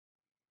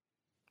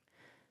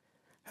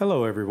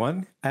Hello,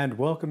 everyone, and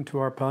welcome to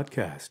our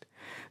podcast.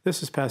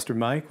 This is Pastor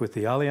Mike with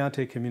the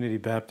Aliante Community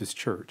Baptist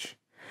Church.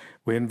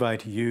 We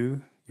invite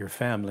you, your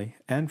family,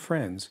 and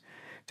friends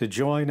to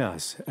join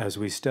us as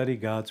we study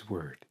God's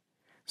Word.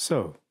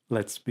 So,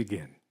 let's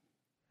begin.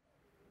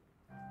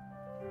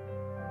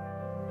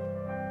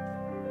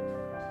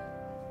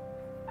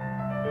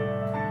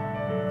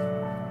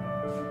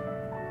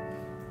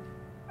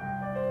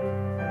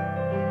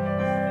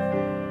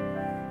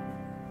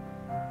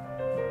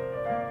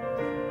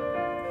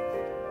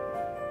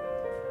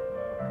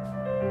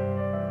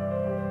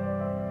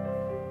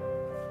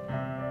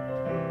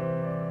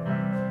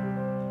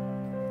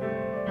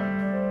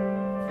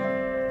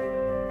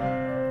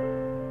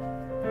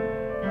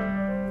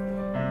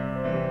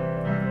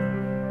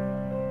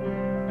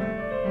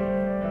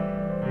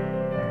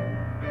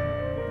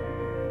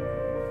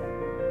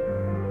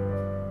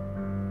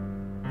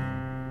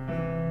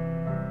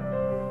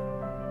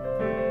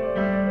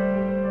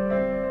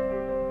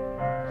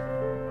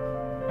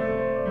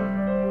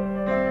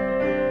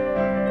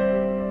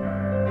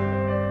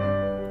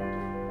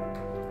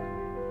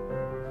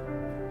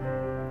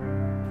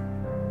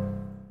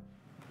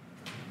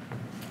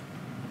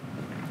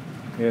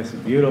 Yes, a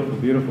beautiful,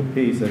 beautiful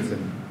piece. It's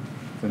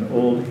an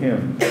old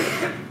hymn.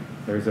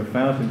 There's a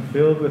fountain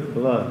filled with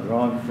blood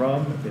drawn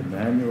from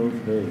Emmanuel's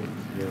veins.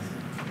 Yes,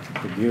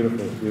 it's a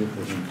beautiful,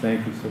 beautiful hymn.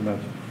 Thank you so much,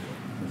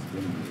 Ms.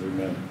 Lindsay.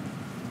 Amen.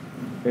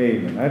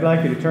 Amen. I'd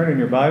like you to turn in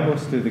your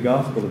Bibles to the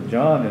Gospel of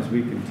John as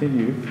we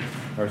continue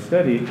our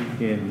study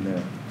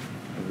in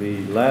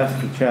the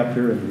last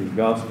chapter in the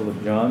Gospel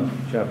of John,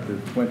 chapter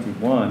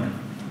 21.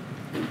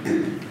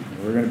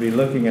 We're going to be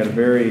looking at a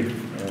very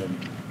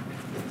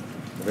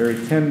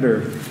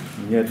tender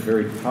and yet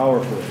very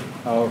powerful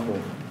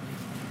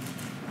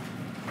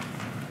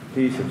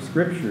piece of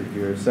Scripture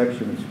here, a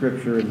section of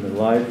Scripture in the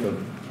life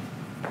of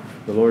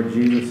the Lord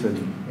Jesus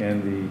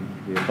and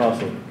the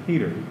Apostle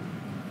Peter.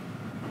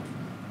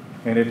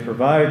 And it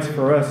provides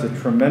for us a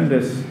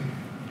tremendous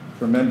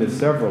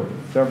several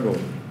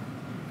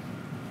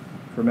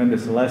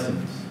tremendous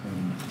lessons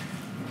and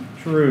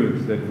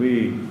truths that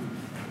we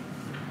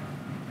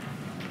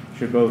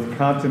should both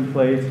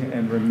contemplate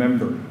and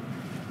remember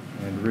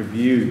and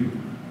review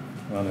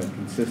on a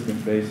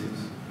consistent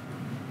basis.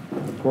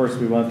 Of course,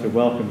 we want to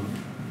welcome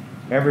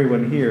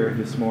everyone here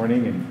this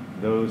morning and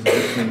those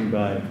listening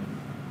by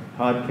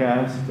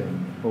podcast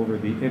and over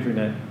the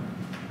internet.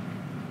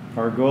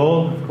 Our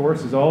goal, of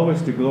course, is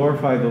always to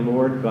glorify the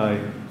Lord by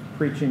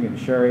preaching and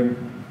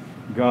sharing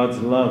God's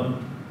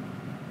love.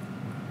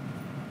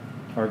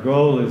 Our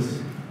goal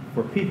is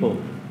for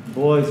people,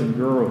 boys and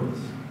girls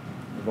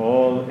of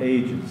all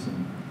ages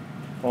and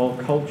all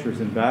cultures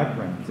and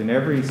backgrounds, in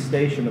every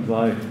station of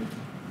life,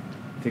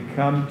 to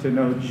come to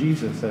know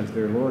Jesus as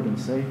their Lord and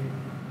Savior.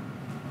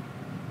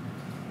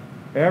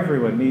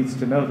 Everyone needs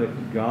to know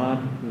that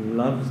God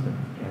loves them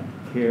and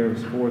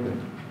cares for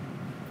them,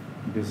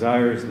 and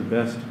desires the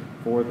best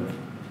for them.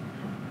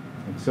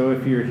 And so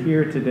if you're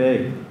here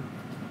today,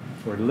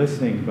 or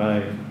listening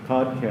by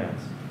podcast,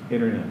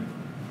 internet,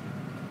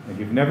 and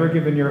you've never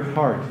given your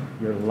heart,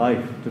 your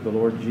life to the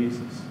Lord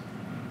Jesus,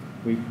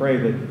 we pray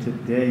that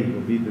today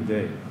will be the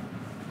day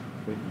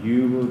that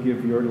you will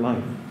give your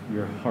life,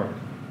 your heart,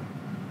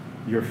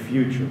 your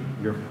future,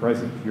 your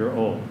present, your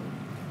all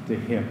to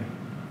Him.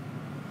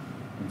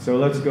 And so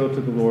let's go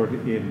to the Lord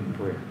in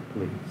prayer,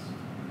 please.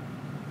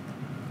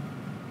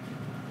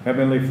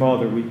 Heavenly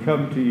Father, we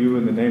come to you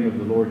in the name of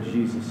the Lord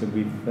Jesus, and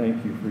we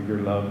thank you for your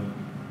love.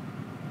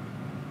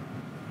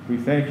 We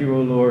thank you,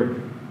 O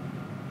Lord,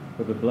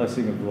 for the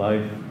blessing of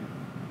life,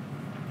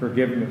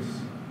 forgiveness,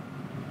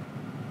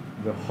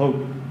 the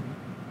hope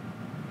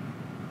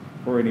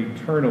for an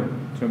eternal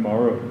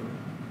tomorrow.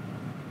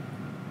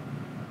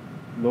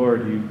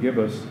 Lord, you give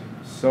us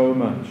so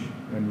much,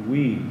 and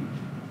we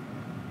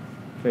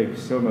take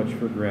so much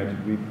for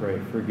granted. We pray,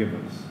 forgive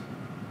us.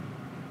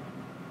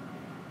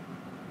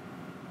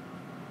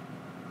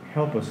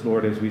 Help us,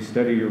 Lord, as we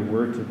study your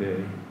word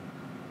today,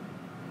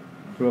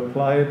 to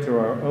apply it to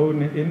our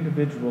own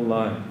individual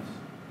lives.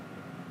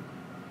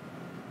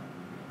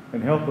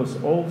 And help us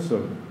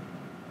also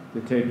to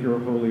take your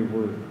holy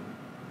word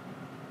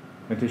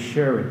and to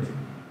share it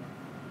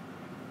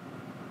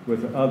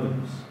with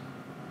others,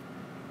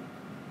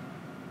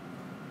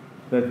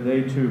 that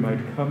they too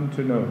might come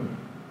to know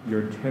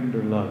your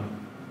tender love,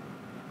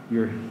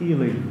 your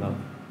healing love,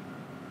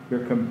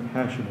 your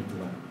compassionate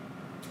love,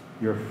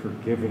 your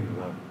forgiving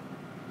love,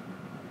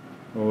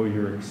 oh,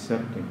 your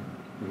accepting,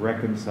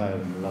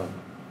 reconciling love.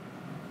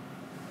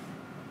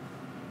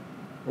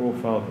 Oh,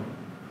 Father,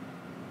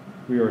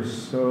 we are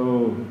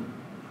so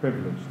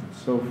privileged and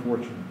so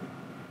fortunate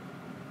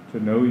to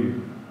know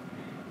you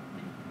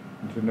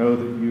and to know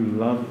that you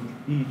love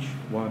each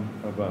one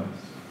of us.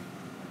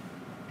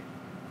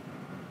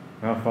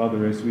 Now,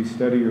 Father, as we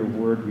study your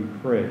word, we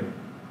pray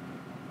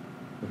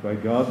that by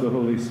God the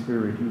Holy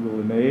Spirit, you will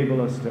enable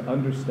us to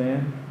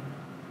understand,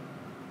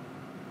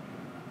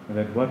 and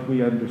that what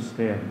we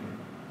understand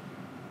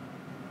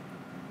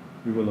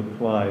we will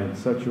apply in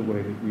such a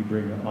way that we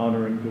bring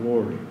honor and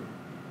glory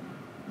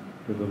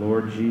to the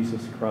Lord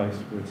Jesus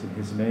Christ, for it's in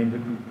his name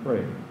that we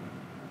pray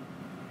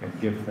and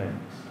give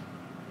thanks.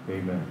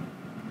 Amen.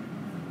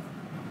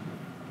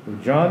 So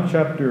John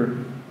chapter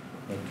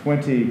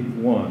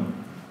 21.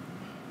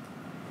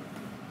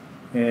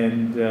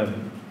 And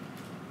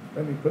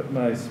let me put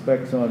my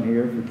specs on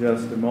here for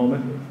just a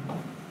moment.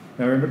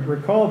 Now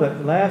recall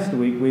that last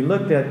week we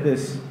looked at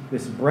this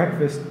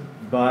breakfast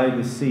by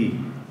the sea.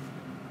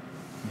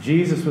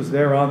 Jesus was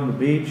there on the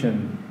beach,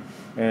 and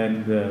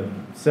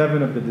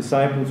 7 of the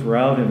disciples were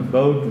out in a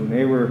boat, and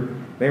they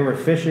were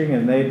fishing,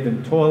 and they'd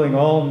been toiling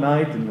all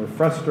night and were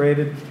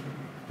frustrated.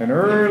 And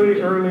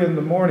early in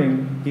the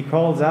morning, he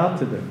calls out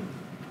to them,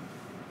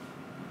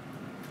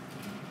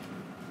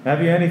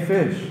 "Have you any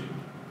fish?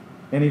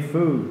 Any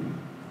food?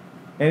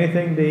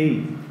 Anything to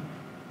eat?"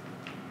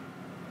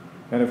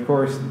 And of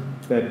course,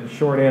 that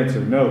short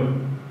answer, no.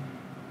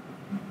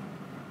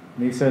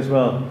 And he says,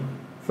 "Well,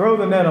 throw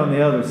the net on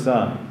the other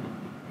side,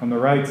 on the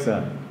right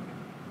side."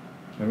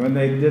 And when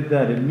they did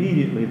that,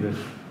 immediately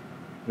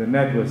the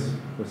net was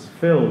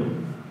filled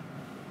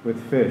with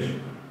fish.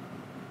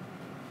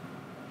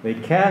 They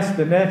cast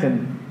the net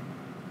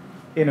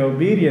in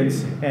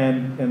obedience,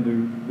 and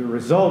the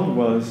result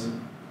was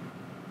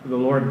the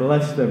Lord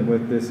blessed them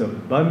with this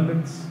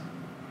abundance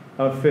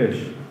of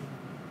fish.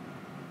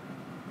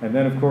 And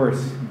then, of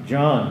course,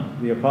 John,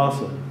 the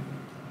apostle,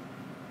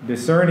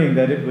 discerning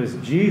that it was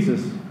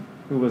Jesus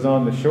who was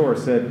on the shore,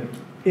 said,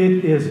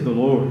 "It is the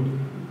Lord."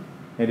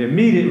 And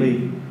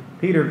immediately,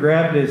 Peter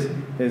grabbed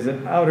his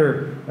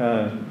outer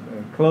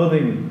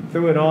clothing and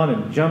threw it on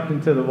and jumped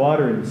into the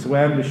water and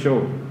swam to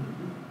shore.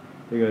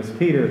 Because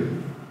Peter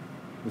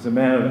was a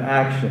man of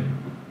action.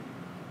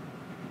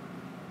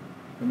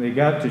 When they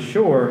got to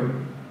shore,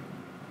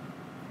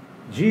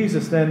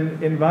 Jesus then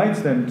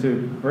invites them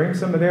to bring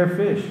some of their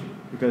fish,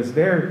 because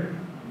there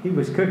he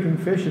was cooking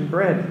fish and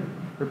bread,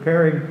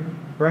 preparing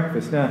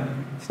breakfast. Now,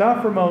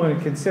 stop for a moment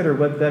and consider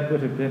what that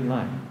would have been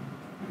like.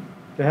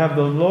 To have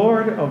the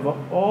Lord of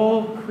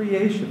all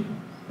creation.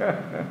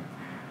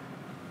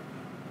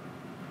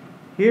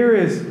 Here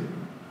is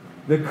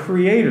the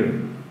Creator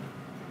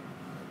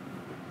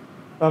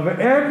of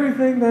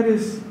everything that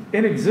is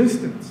in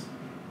existence.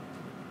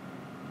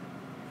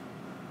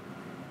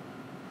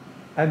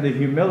 And the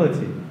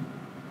humility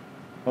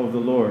of the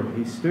Lord.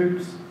 He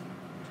stoops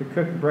to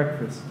cook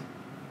breakfast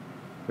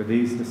for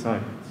these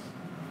disciples.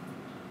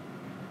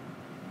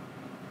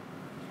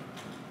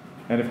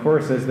 And of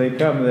course, as they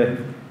come,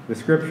 the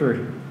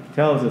scripture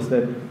tells us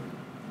that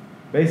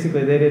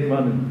basically they didn't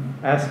want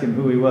to ask him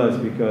who he was,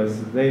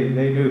 because they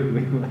knew who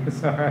he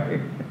was, all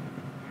right?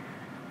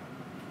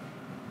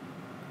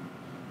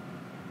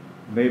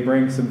 They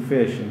bring some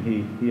fish, and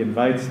he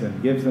invites them,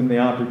 gives them the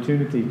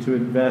opportunity to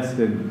invest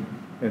in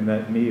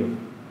that meal.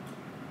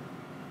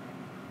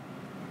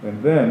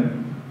 And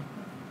then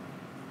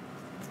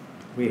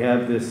we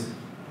have this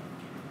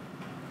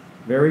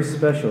very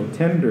special,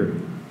 tender,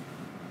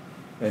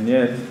 and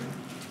yet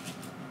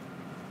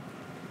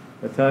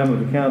a time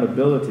of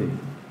accountability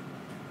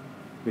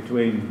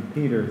between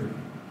Peter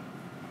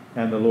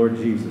and the Lord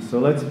Jesus. So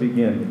let's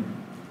begin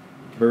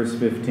verse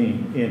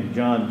 15 in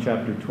John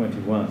chapter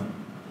 21.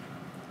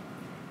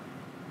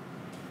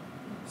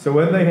 So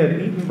when they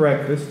had eaten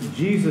breakfast,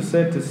 Jesus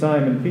said to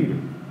Simon Peter,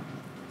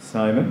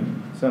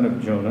 "Simon, son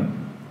of Jonah,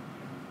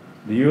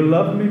 do you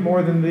love me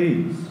more than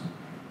these?"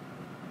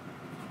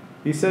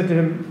 He said to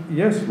him,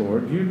 "Yes,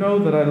 Lord, you know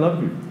that I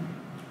love you."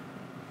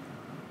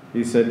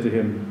 He said to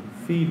him,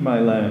 "Feed my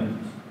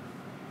lambs."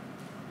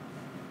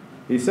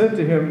 He said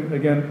to him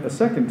again a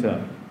second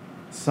time,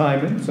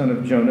 "Simon, son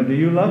of Jonah, do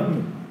you love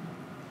me?"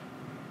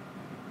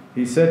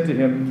 He said to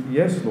him,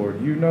 "Yes,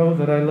 Lord, you know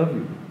that I love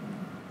you."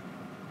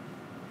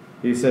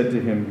 He said to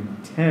him,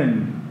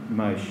 "Tend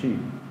my sheep."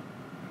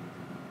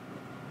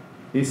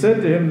 He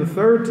said to him the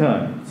third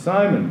time,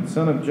 "Simon,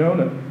 son of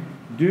Jonah,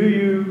 do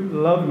you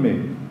love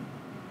me?"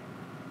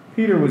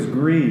 Peter was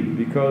grieved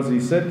because he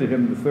said to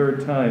him the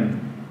third time,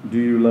 "Do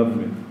you love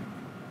me?"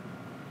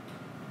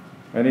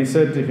 And he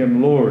said to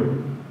him,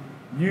 "Lord,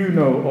 you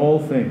know all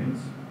things.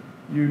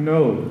 You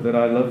know that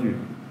I love you."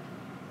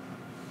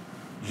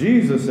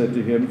 Jesus said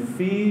to him,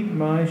 "Feed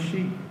my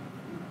sheep.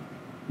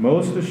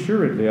 Most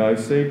assuredly, I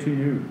say to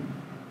you,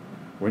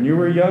 when you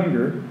were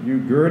younger, you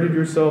girded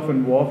yourself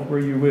and walked where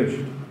you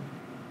wished.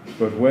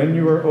 But when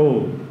you are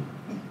old,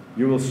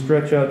 you will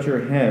stretch out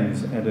your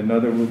hands, and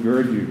another will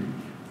gird you,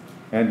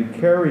 and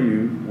carry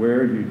you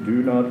where you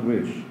do not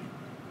wish."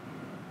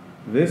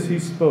 This he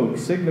spoke,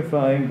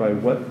 signifying by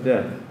what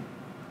death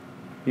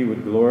he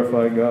would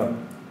glorify God.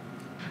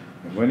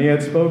 And when he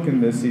had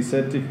spoken this, he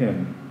said to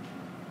him,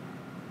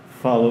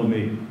 "Follow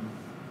me."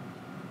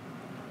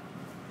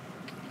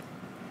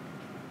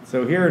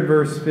 So here in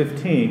verse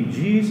 15,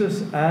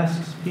 Jesus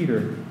asks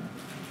Peter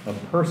a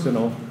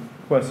personal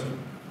question.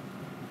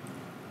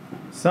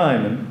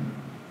 "Simon,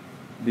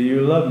 do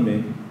you love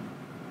me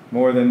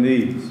more than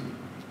these?"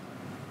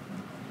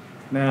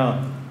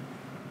 Now,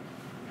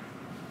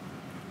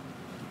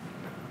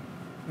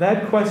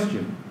 that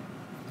question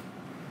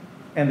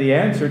and the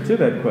answer to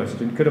that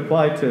question could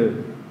apply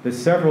to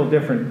several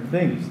different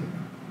things.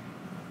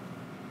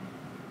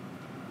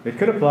 It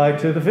could apply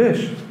to the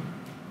fish.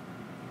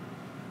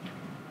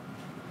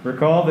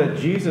 Recall that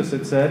Jesus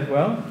had said,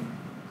 well,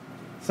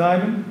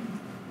 Simon,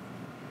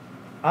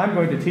 I'm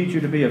going to teach you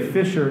to be a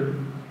fisher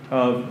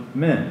of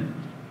men.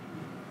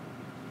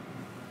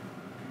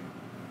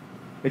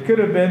 It could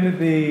have been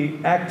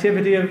the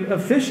activity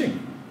of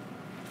fishing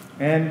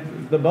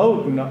and the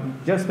boat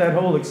and just that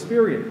whole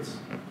experience.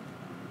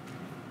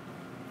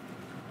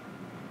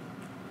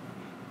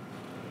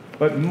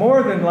 But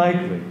more than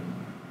likely,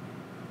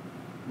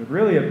 it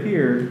really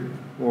appeared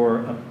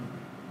or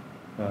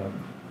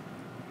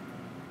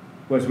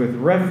was with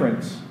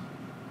reference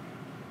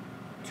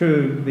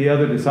to the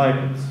other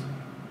disciples.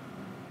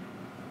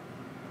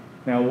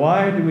 Now,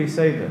 why do we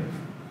say that?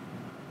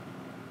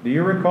 Do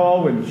you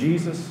recall when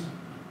Jesus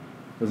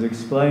was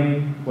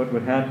explaining what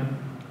would happen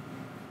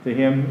to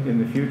him in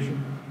the future?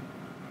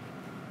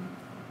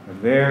 And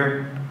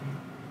there,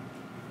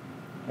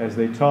 as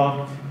they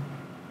talked,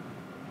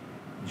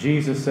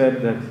 Jesus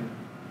said that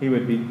he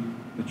would be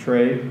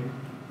betrayed,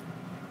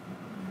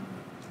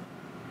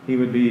 he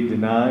would be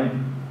denied.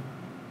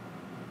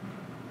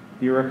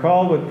 Do you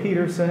recall what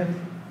Peter said?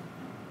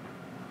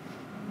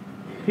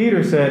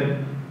 Peter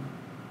said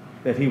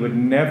that he would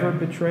never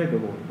betray the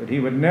Lord, that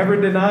he would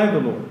never deny the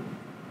Lord.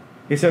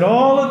 He said,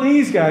 all of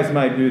these guys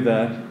might do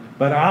that,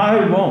 but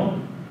I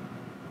won't.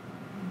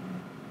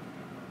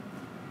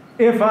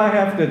 If I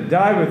have to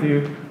die with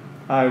you,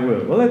 I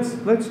will. Well,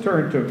 let's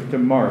turn to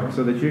Mark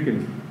so that you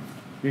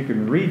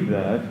can read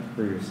that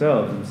for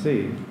yourselves and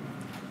see.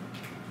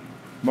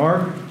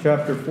 Mark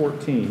chapter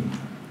 14.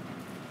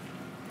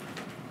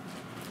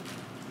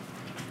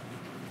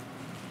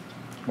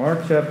 Mark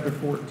chapter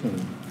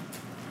 14.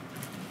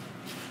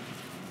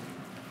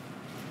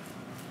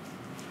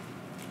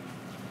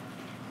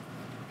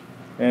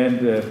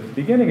 And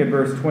beginning at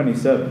verse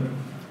 27.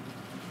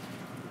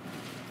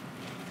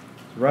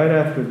 It's right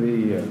after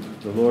the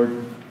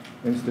Lord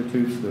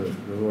institutes the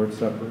Lord's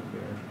Supper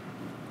there.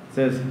 It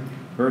says,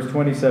 verse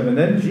 27,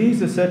 Then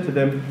Jesus said to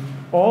them,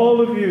 All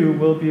of you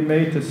will be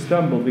made to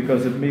stumble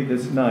because of me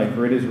this night,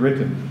 for it is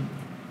written,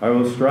 I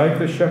will strike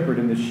the shepherd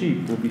and the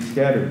sheep will be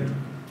scattered.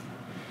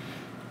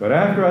 But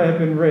after I have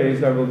been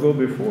raised, I will go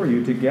before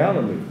you to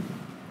Galilee.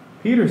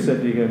 Peter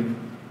said to him,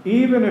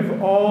 Even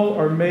if all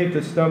are made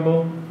to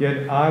stumble,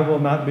 yet I will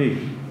not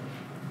be.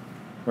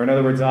 Or in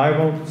other words, I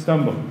won't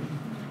stumble.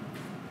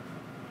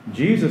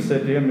 Jesus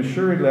said to him,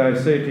 Assuredly I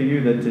say to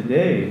you that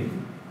today,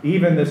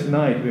 even this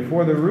night,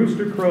 before the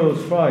rooster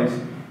crows twice,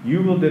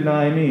 you will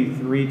deny me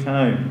 3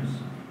 times.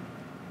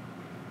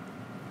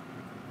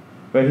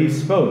 But he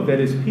spoke, that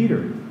is,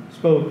 Peter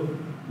spoke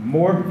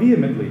more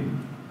vehemently.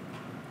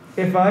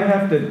 If I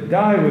have to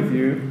die with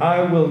you,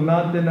 I will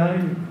not deny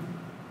you.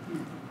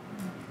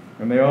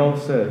 And they all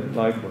said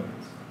likewise.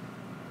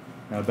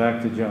 Now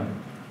back to John.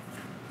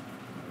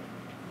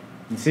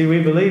 You see,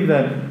 we believe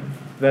that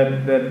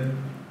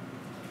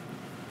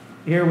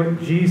here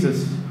what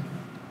Jesus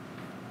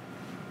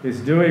is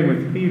doing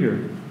with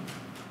Peter,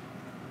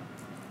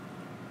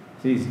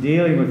 he's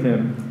dealing with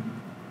him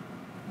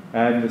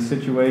and the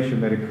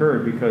situation that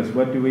occurred, because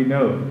what do we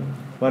know?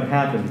 What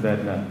happened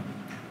that night?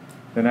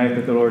 The night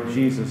that the Lord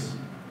Jesus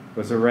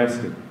was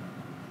arrested.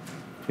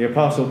 The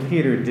Apostle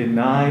Peter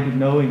denied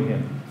knowing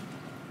him,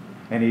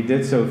 and he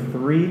did so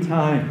 3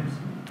 times.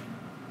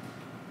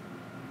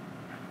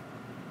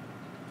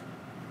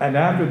 And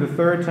after the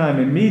 3rd time,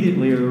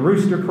 immediately the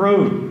rooster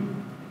crowed.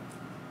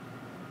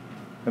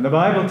 And the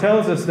Bible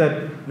tells us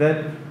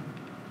that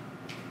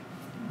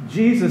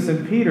Jesus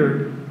and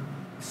Peter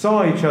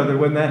saw each other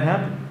when that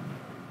happened.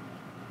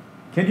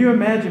 Can you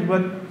imagine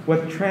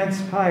what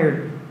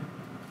transpired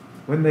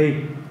when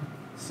they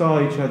saw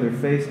each other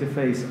face to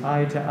face,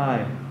 eye to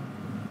eye?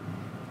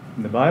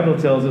 And the Bible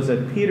tells us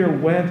that Peter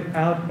went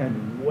out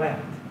and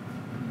wept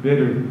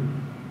bitterly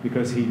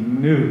because he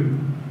knew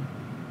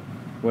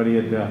what he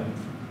had done.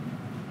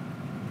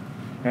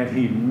 And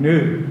he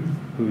knew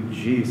who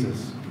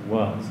Jesus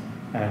was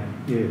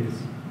and is.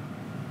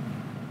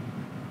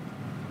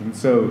 And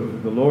so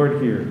the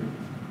Lord here,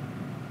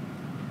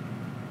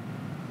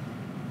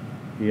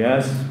 he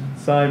asked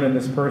Simon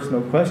this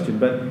personal question,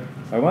 but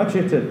I want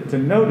you to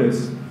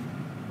notice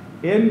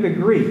in the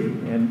Greek,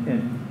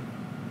 and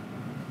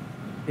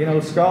you know,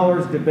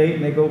 scholars debate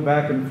and they go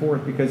back and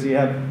forth because you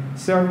have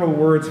several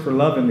words for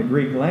love in the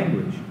Greek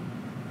language.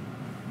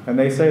 And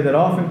they say that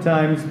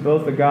oftentimes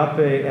both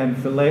agape and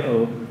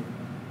phileo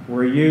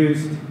were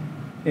used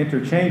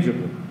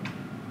interchangeably.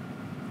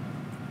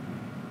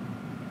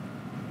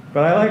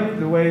 But I like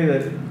the way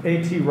that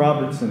A.T.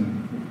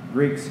 Robertson,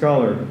 Greek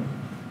scholar,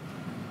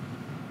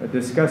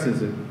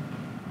 discusses it.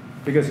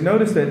 Because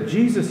notice that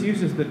Jesus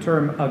uses the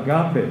term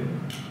agape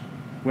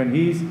when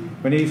he's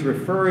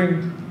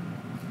referring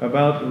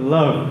about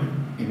love,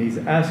 and he's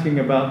asking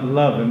about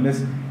love. And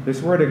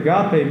this word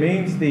agape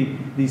means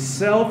the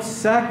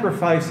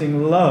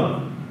self-sacrificing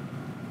love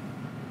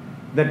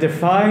that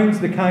defines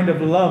the kind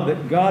of love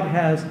that God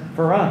has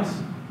for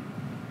us.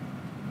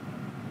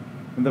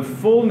 And the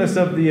fullness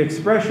of the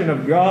expression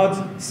of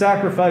God's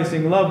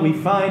sacrificing love we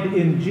find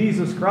in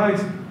Jesus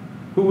Christ,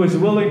 who was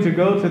willing to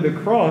go to the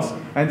cross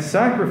and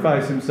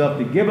sacrifice himself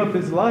to give up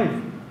his life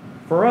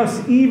for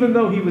us, even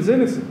though he was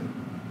innocent.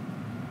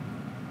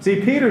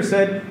 See, Peter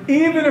said,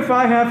 even if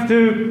I have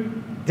to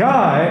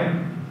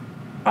die,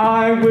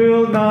 I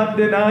will not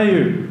deny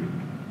you.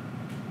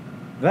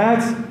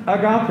 That's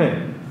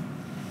agape.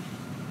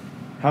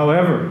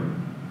 However,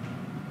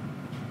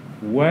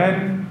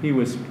 when he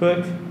was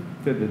put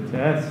to the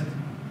test,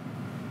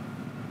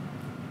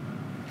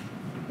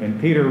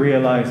 and Peter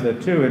realized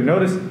that too, and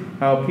notice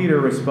how Peter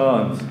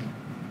responds.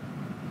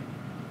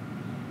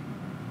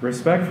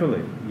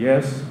 Respectfully,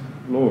 yes,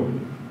 Lord.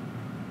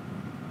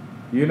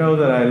 You know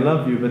that I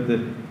love you, but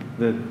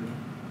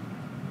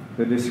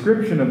the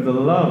description of the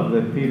love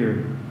that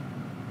Peter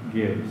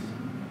gives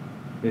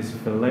is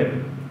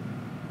phileo.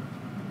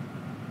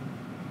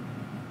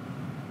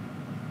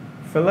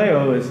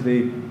 Phileo is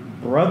the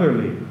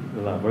brotherly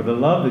love, or the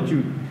love that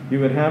you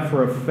would have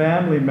for a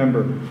family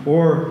member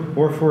or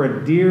for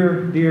a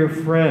dear, dear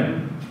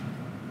friend.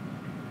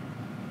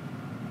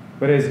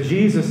 But as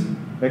Jesus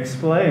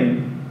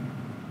explained,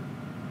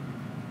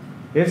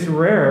 it's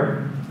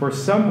rare for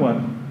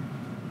someone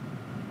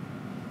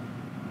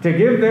to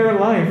give their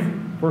life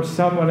for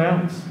someone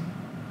else.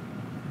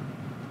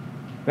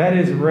 That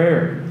is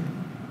rare.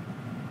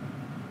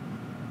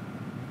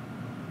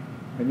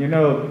 And you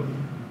know,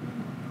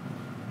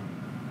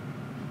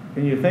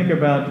 when you think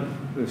about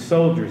the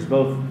soldiers,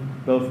 both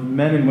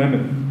men and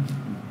women,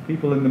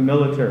 people in the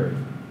military,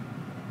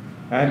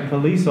 and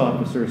police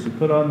officers who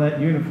put on that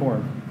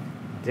uniform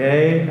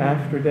day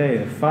after day,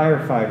 the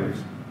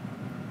firefighters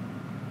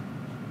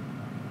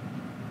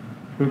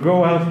who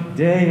go out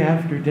day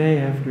after day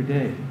after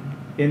day,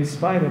 in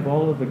spite of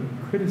all of the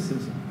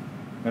criticism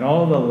and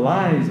all of the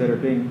lies that are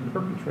being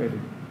perpetrated.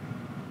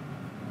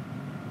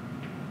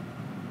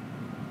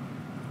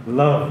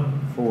 Love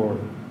for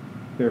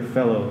their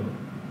fellow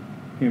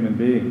human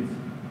beings.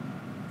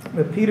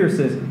 But Peter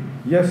says,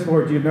 yes,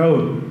 Lord, you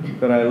know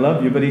that I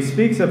love you. But he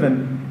speaks of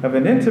an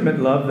intimate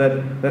love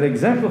that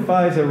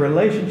exemplifies a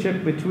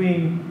relationship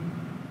between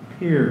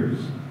peers.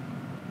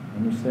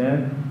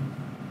 Understand?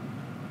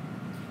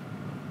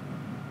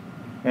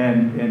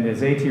 And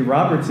as A.T.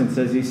 Robertson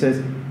says, he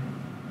says,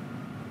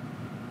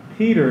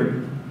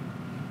 Peter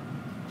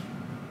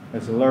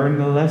has learned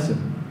the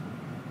lesson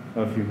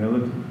of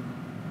humility.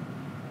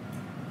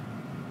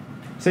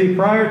 See,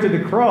 prior to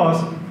the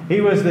cross, he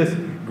was this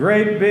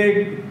great,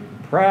 big,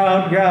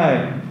 proud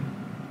guy.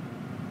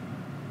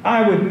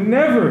 I would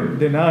never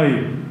deny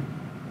you.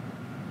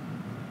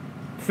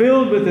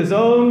 Filled with his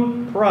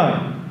own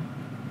pride.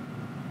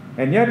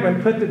 And yet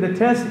when put to the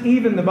test,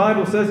 even the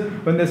Bible says,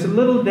 when this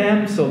little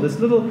damsel, this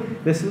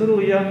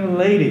little young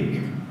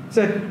lady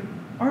said,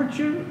 aren't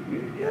you,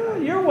 yeah,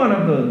 you're one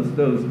of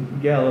those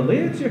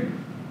Galileans.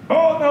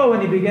 Oh no,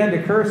 and he began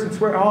to curse and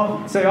swear,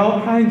 say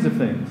all kinds of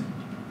things.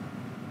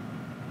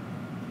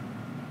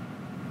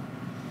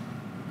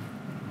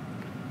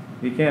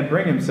 He can't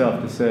bring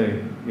himself to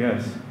say,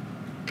 yes,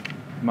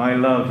 my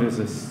love is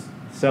a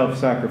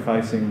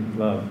self-sacrificing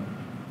love.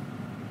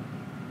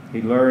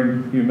 He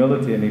learned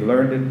humility, and he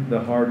learned it the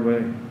hard way.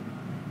 And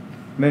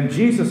then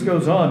Jesus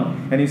goes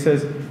on, and he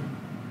says,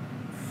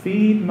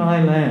 feed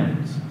my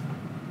lambs.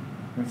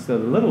 That's the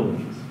little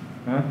ones.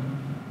 Huh?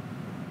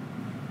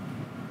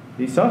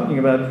 He's talking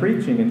about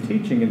preaching and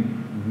teaching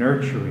and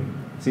nurturing.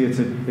 See, it's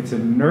a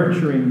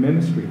nurturing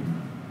ministry.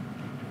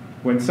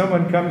 When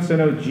someone comes to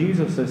know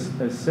Jesus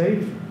as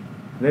Savior,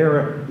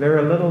 they're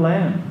a little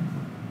lamb.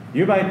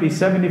 You might be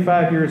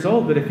 75 years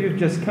old, but if you've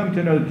just come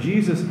to know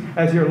Jesus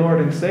as your Lord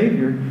and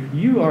Savior,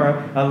 you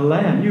are a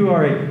lamb. You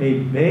are a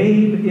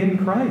babe in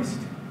Christ.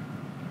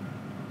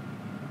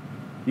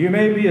 You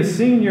may be a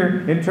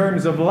senior in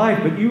terms of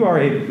life, but you are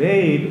a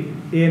babe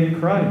in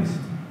Christ.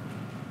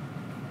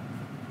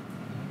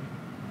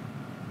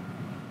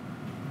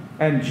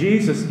 And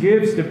Jesus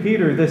gives to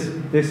Peter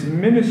this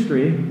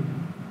ministry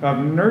of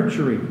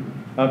nurturing,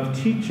 of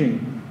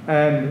teaching,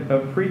 and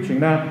of preaching.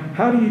 Now,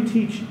 how do you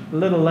teach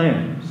little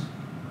lambs?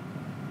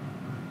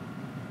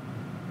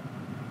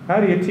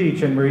 How do you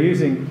teach? And we're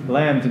using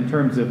lambs in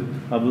terms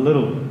of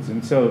little ones.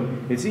 And so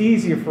it's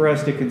easier for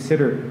us to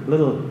consider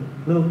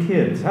little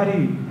kids. How do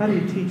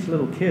you teach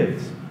little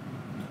kids?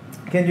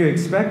 Can you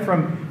expect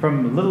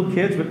from little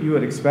kids what you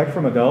would expect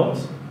from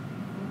adults?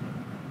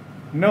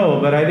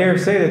 No, but I dare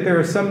say that there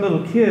are some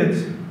little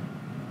kids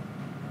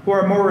who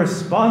are more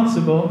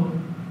responsible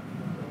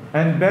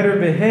and better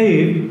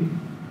behaved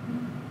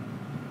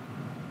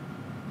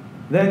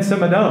than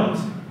some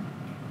adults.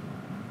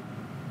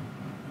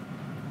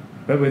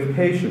 But with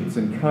patience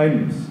and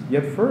kindness,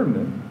 yet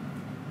firmness,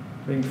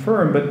 being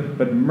firm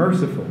but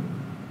merciful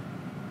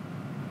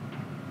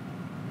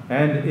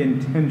and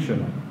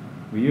intentional.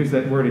 We use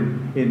that word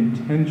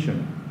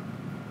intentional.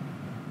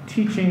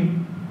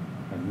 Teaching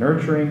and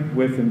nurturing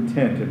with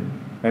intent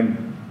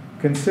and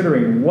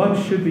considering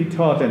what should be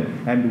taught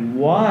and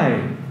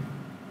why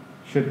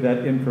should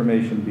that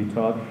information be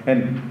taught,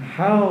 and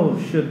how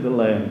should the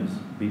lambs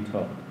be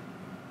taught,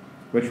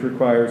 which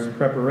requires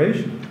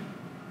preparation.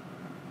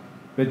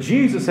 But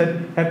Jesus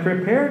had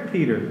prepared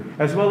Peter,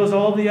 as well as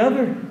all the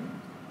other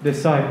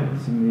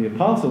disciples, and the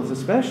apostles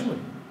especially.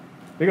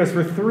 Because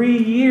for 3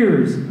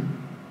 years,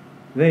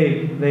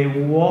 they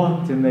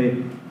walked and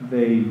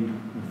they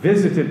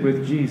visited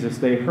with Jesus.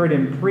 They heard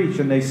him preach,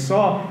 and they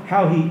saw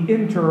how he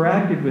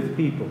interacted with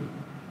people.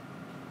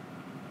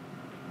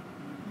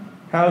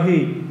 How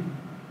he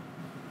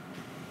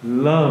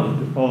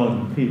loved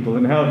on people,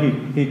 and how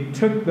he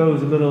took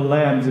those little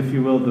lambs, if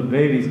you will, the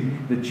babies,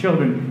 the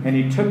children, and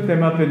he took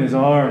them up in his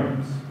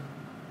arms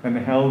and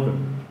held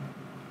them.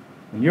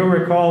 And you'll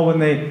recall when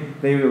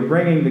they were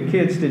bringing the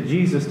kids to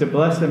Jesus to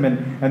bless them,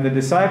 and the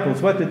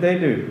disciples, what did they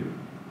do?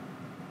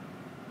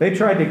 They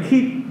tried to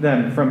keep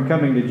them from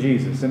coming to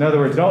Jesus. In other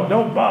words,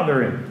 don't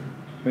bother him.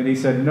 But he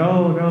said,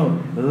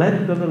 no,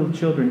 let the little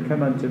children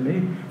come unto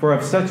me, for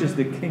of such is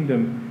the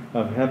kingdom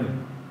of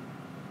heaven.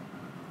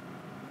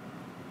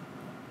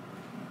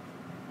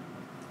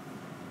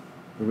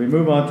 We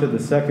move on to the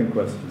second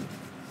question.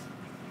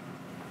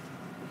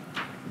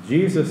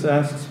 Jesus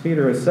asks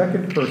Peter a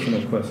second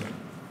personal question.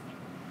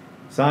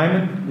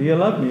 Simon, do you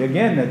love me?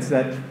 Again, that's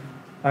that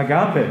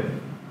agape.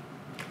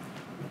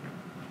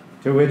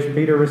 To which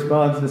Peter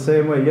responds the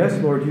same way,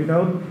 yes, Lord, you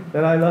know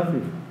that I love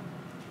you.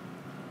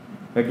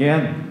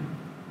 Again,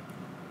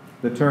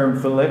 the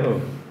term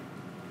phileo.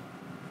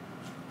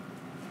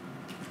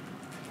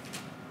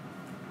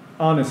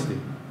 Honesty.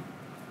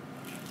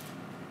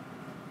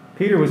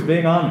 Peter was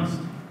being honest.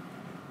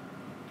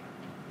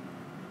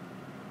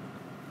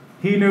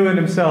 He knew in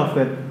himself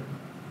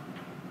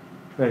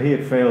that he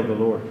had failed the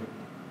Lord.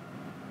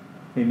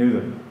 He knew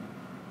that.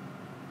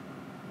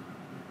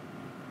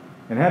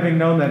 And having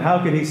known that,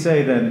 how could he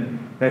say then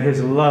that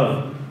his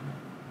love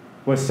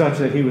was such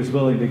that he was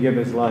willing to give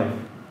his life?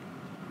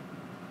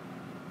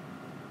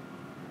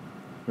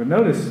 But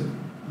notice,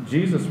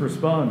 Jesus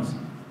responds,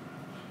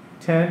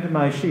 tend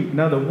my sheep.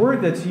 Now, the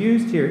word that's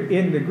used here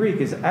in the Greek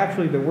is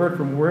actually the word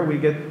from where we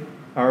get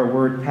our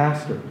word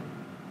pastor.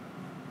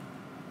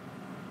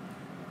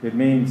 It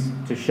means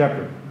to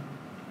shepherd,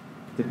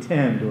 to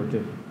tend, or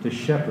to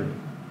shepherd.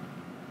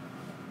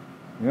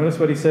 Notice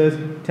what he says,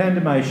 tend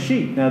to my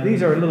sheep. Now,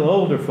 these are a little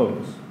older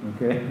folks,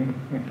 okay?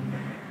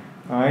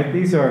 All right,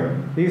 these are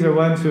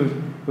ones who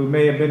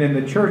may have been in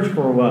the church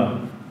for a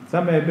while.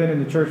 Some may have been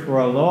in the church for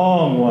a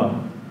long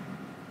while.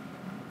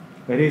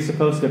 But he's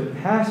supposed to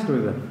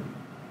pastor them.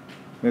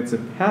 It's a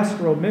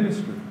pastoral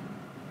ministry,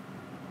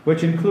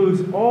 which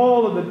includes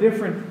all of the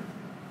different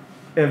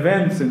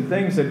events and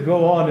things that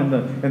go on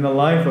in the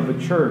life of a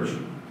church.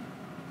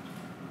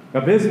 A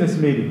business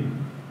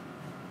meeting,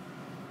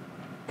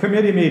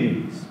 committee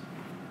meetings,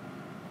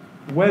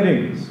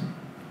 weddings,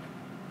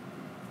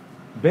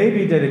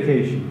 baby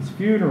dedications,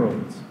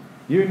 funerals,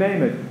 you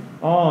name it,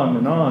 on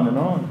and on and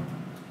on.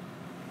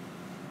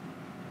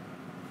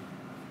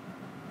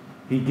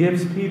 He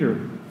gives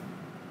Peter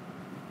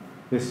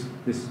this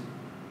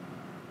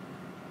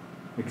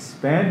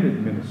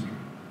expanded ministry.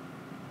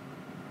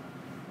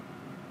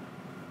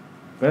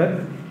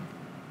 But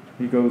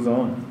he goes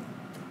on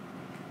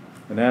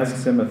and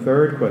asks him a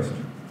third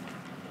question.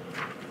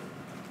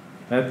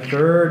 That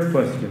third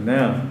question.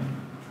 Now,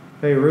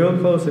 pay real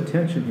close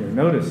attention here.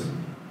 Notice,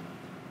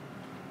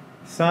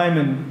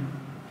 Simon,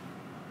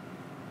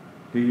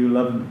 do you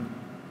love me?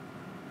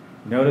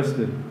 Notice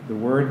the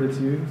word that's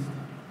used.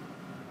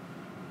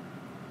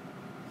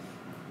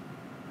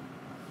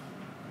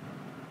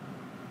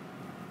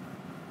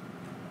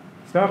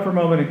 Stop for a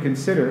moment and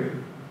consider,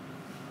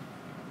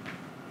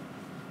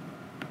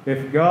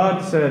 if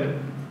God said,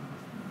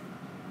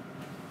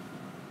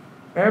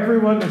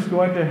 everyone is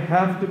going to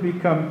have to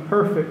become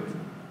perfect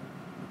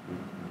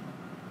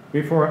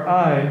before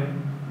I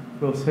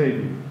will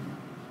save you.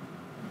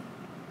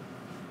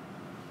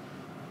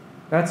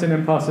 That's an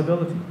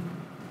impossibility.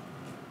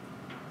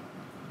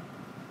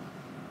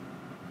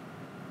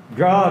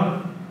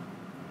 God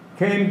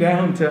came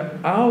down to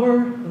our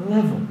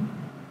level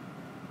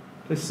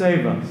to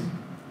save us.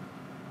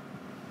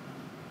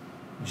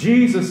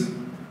 Jesus,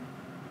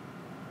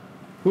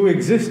 who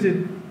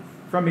existed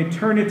from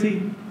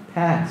eternity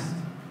past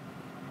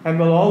and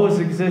will always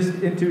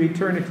exist into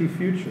eternity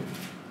future,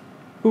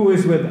 who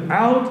is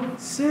without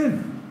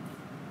sin,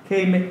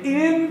 came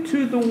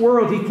into the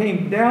world. He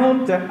came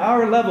down to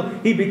our level.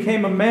 He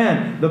became a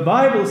man. The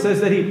Bible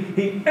says that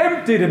he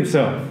emptied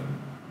himself.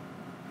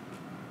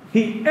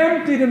 He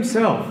emptied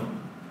himself.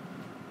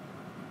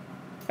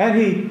 And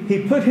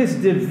he put his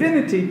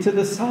divinity to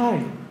the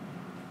side.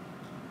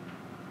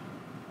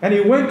 And he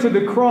went to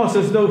the cross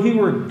as though he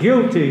were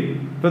guilty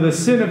for the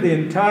sin of the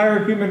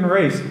entire human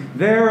race.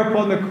 There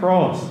upon the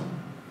cross,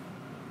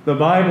 the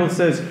Bible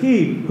says,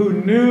 he who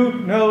knew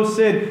no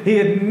sin, he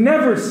had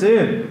never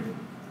sinned.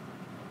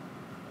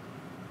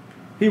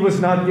 He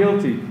was not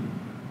guilty.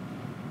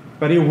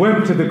 But he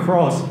went to the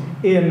cross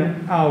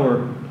in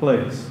our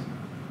place.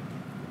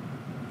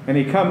 And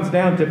he comes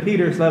down to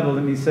Peter's level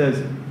and he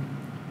says,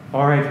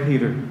 all right,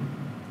 Peter,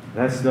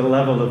 that's the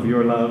level of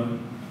your love.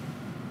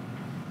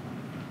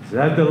 Is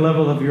that the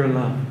level of your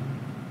love?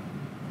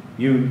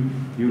 You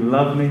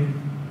love me?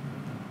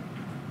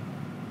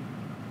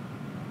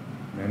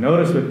 Now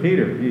notice with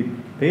Peter,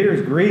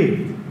 Peter's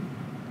grieved.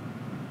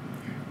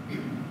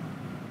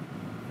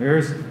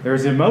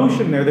 There's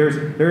emotion there.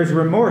 There's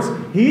remorse.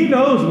 He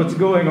knows what's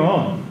going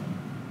on.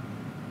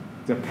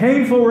 It's a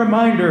painful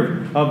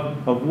reminder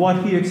of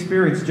what he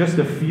experienced just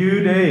a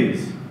few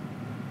days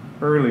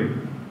earlier.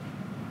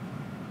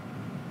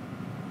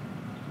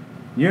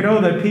 You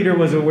know that Peter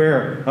was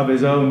aware of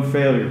his own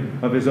failure,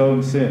 of his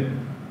own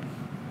sin.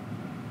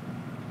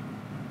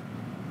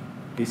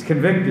 He's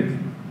convicted.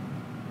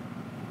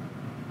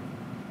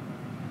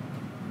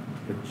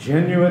 The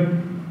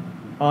genuine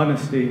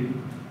honesty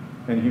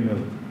and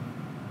humility.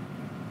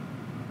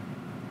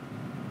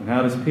 And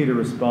how does Peter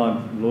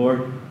respond?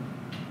 Lord,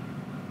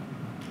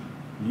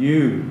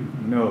 you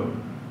know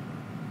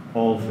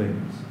all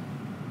things.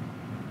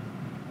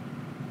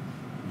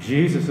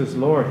 Jesus is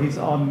Lord. He's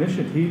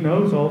omniscient. He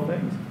knows all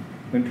things.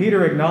 And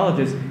Peter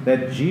acknowledges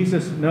that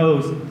Jesus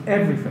knows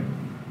everything.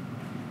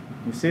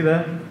 You see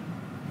that?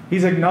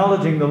 He's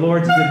acknowledging the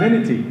Lord's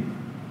divinity.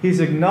 He's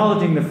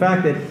acknowledging the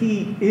fact that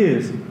He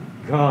is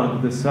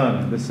God the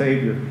Son, the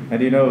Savior, and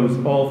He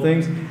knows all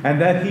things, and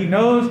that He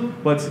knows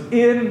what's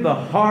in the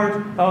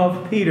heart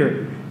of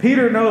Peter.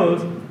 Peter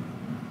knows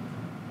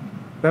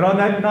that on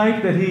that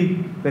night that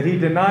he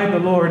denied the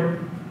Lord,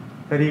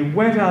 that he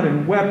went out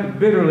and wept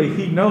bitterly.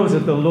 He knows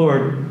that the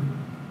Lord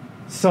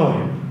saw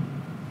him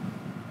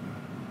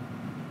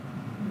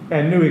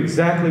and knew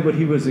exactly what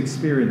he was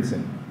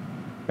experiencing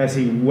as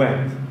he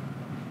wept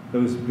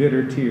those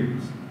bitter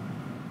tears.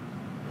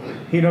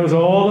 He knows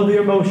all of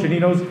the emotion. He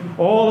knows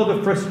all of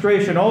the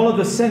frustration, all of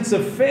the sense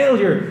of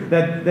failure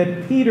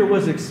that Peter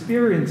was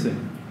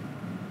experiencing.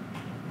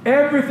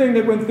 Everything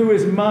that went through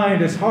his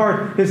mind, his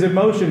heart, his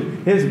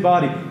emotion, his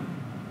body.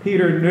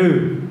 Peter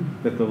knew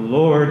that the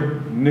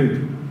Lord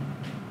knew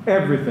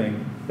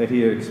everything that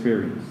he had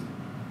experienced.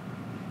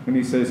 And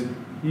he says,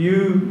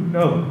 you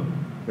know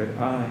that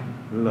I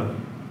love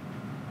you.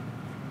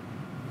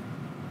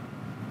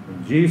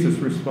 And Jesus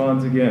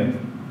responds again,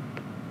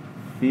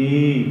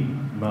 feed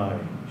my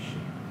sheep.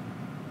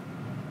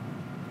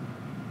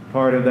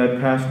 Part of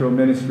that pastoral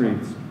ministry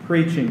is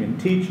preaching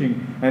and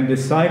teaching and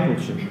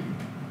discipleship.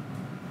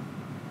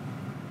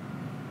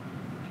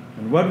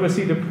 And what was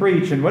he to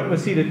preach and what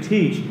was he to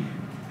teach?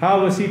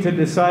 How was he to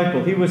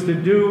disciple? He was to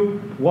do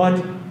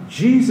what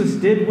Jesus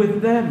did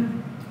with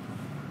them.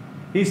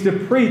 He's to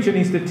preach and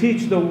he's to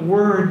teach the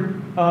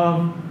word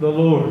of the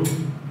Lord,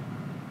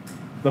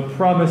 the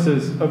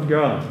promises of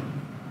God.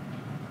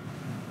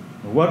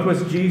 What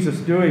was Jesus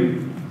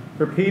doing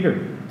for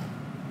Peter?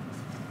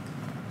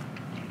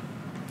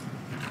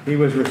 He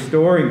was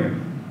restoring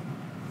him.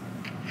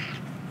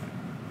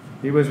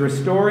 He was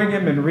restoring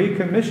him and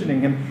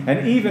recommissioning him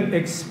and even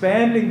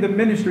expanding the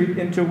ministry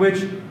into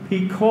which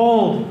he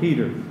called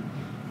Peter.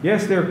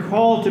 Yes, they're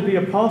called to be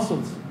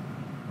apostles,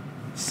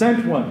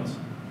 sent ones.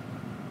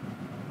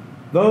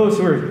 Those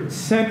who are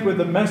sent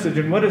with a message.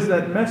 And what is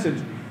that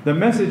message? The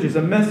message is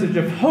a message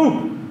of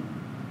hope,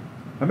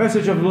 a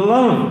message of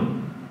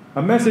love,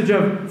 a message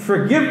of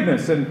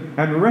forgiveness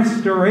and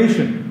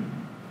restoration.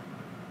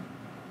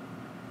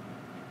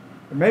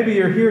 Maybe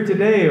you're here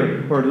today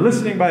or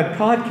listening by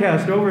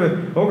podcast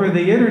over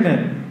the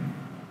internet,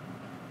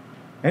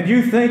 and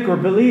you think or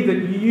believe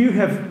that you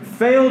have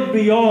failed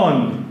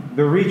beyond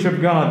the reach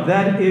of God.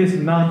 That is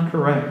not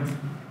correct.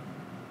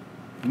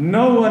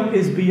 No one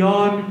is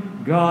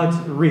beyond God's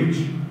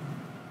reach.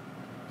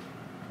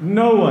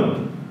 No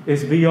one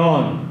is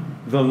beyond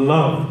the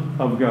love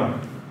of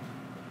God.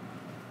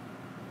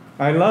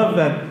 I love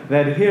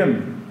that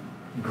hymn,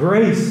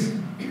 Grace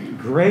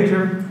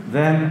Greater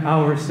Than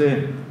Our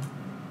Sin.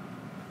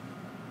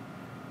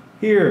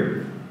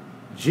 Here,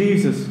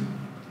 Jesus,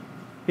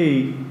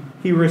 he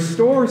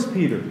restores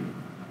Peter.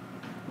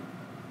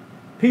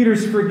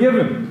 Peter's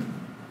forgiven.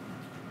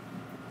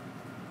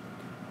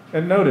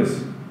 And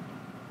notice,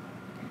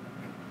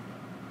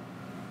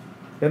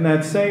 in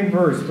that same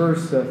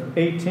verse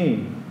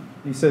 18,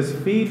 he says,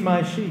 feed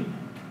my sheep.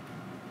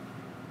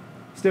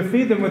 It's to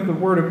feed them with the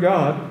Word of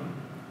God.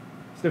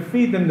 It's to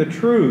feed them the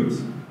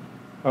truths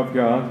of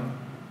God.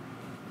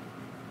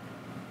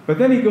 But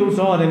then he goes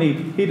on and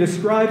he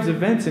describes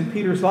events in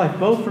Peter's life,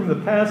 both from the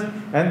past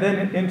and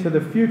then into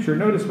the future.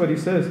 Notice what he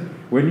says.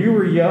 When you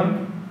were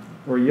young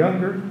or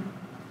younger,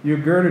 you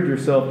girded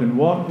yourself and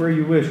walked where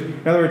you wished.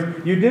 In other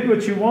words, you did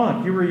what you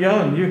want. You were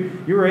young.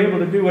 You were able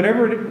to do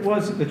whatever it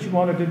was that you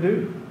wanted to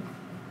do.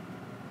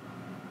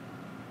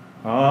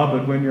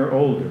 But when you're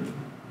older,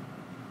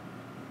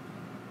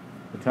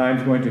 the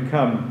time's going to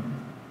come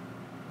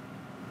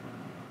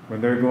when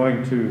they're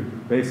going to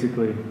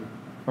basically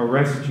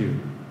arrest you,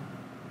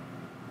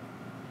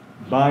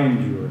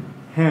 bind you, or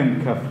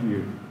handcuff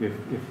you, if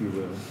you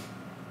will.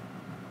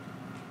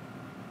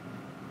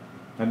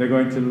 And they're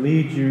going to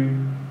lead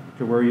you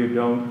to where you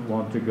don't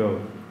want to go.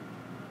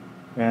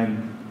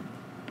 And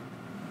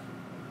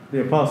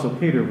the Apostle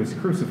Peter was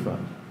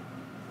crucified.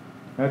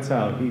 That's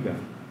how he died.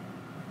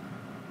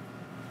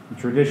 The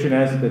tradition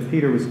has it that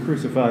Peter was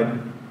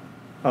crucified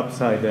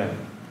upside down.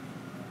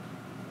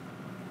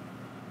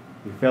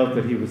 He felt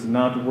that he was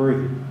not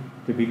worthy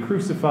to be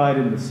crucified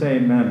in the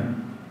same manner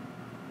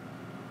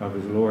of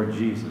his Lord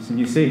Jesus. And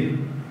you see,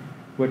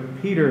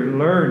 what Peter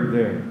learned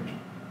there,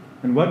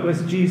 and what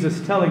was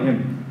Jesus telling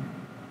him,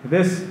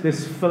 this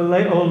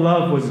phileo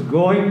love was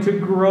going to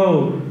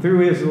grow through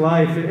his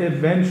life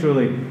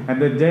eventually,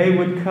 and the day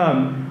would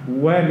come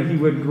when he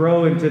would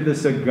grow into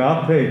this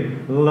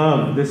agape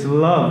love,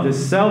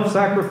 this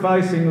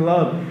self-sacrificing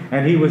love,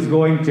 and he was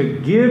going to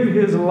give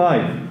his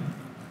life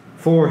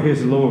for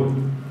his Lord.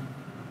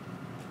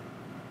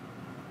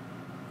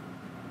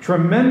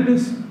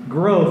 Tremendous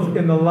growth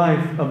in the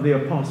life of the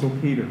Apostle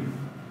Peter.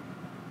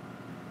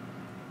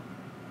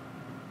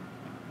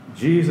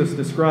 Jesus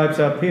describes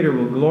how Peter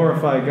will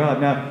glorify God.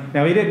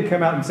 Now he didn't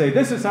come out and say,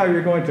 this is how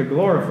you're going to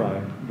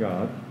glorify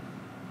God,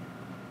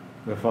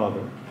 the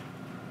Father.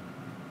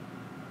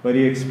 But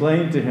he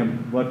explained to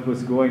him what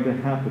was going to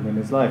happen in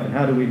his life. And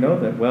how do we know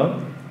that?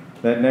 Well,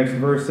 that next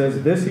verse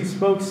says, this he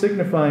spoke,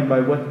 signifying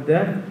by what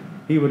death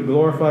he would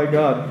glorify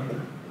God.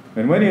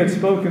 And when he had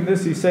spoken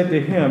this, he said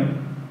to him,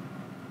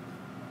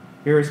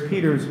 here is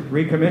Peter's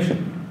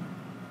recommission,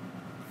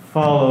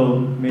 follow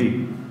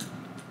me.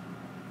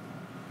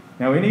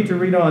 Now we need to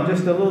read on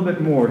just a little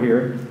bit more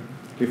here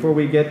before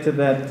we get to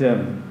that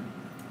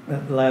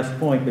last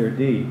point there,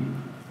 D.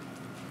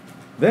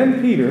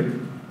 Then Peter,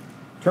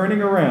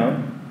 turning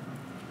around,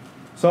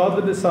 saw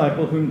the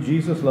disciple whom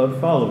Jesus loved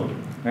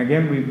following. Now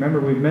again, we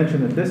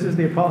mentioned that this is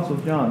the Apostle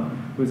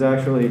John, who's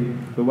actually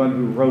the one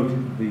who wrote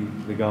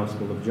the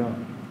Gospel of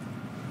John.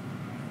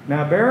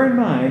 Now bear in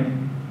mind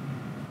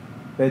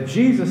that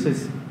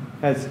Jesus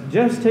has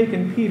just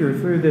taken Peter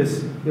through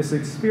this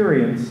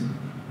experience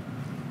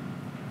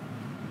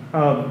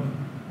of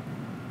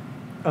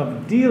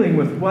dealing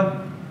with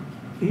what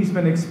he's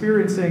been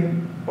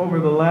experiencing over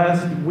the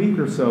last week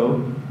or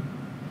so.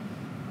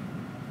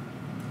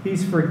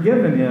 He's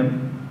forgiven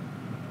him,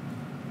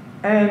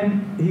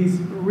 and he's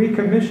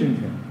recommissioned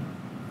him.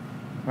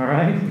 All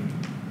right?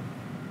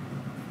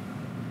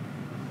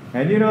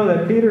 And you know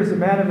that Peter's a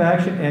man of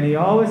action, and he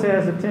always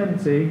has a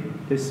tendency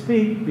to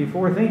speak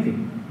before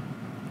thinking.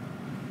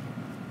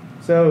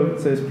 So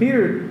it says,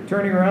 Peter,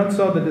 turning around,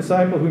 saw the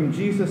disciple whom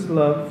Jesus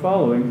loved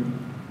following,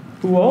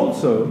 who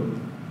also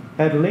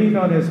had leaned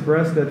on his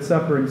breast at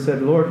supper and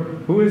said, Lord,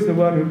 who is the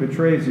one who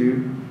betrays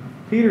you?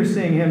 Peter,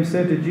 seeing him,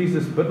 said to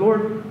Jesus, but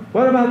Lord,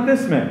 what about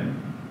this man?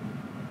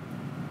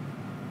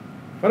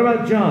 What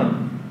about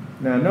John?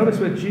 Now notice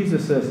what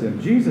Jesus says to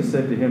him. Jesus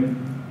said to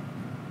him,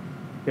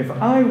 if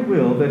I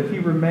will that he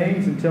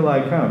remains until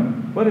I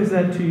come, what is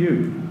that to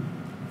you?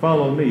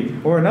 Follow me.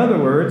 Or in other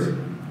words,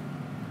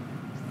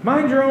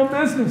 mind your own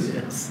business.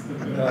 Yes.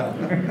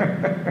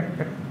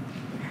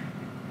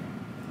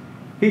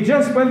 He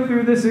just went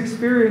through this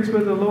experience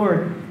with the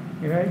Lord.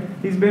 Right?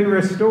 He's been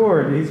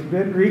restored. He's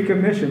been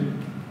recommissioned.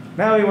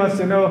 Now he wants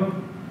to know,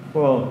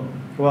 well,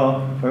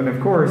 and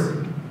of course,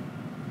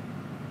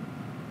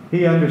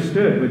 he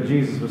understood what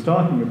Jesus was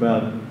talking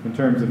about in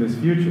terms of his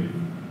future.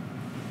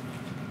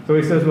 So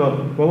he says, well,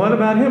 what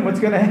about him? What's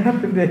going to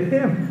happen to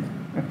him?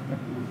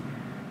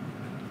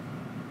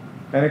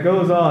 And it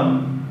goes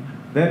on.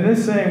 Then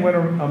this saying went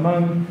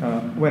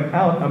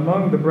out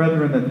among the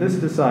brethren that this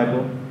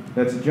disciple,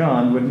 that's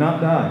John, would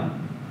not die.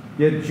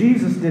 Yet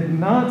Jesus did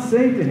not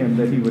say to him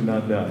that he would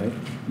not die,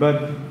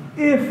 but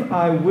if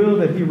I will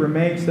that he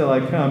remains till I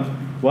come,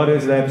 what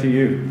is that to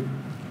you?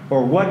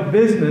 Or what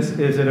business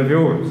is it of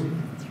yours?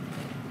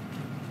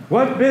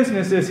 What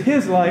business is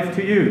his life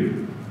to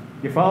you?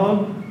 You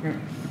follow?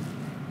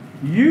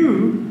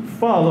 You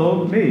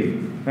follow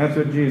me. That's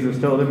what Jesus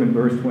told him in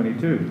verse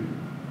 22.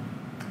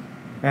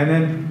 And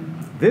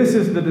then this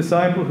is the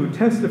disciple who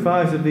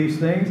testifies of these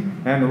things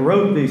and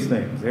wrote these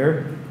things.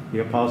 There, the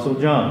Apostle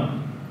John.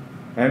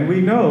 And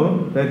we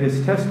know that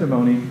his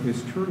testimony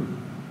is true.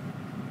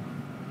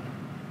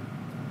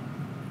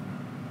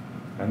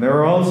 And there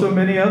are also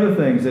many other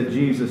things that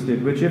Jesus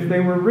did, which if they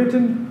were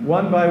written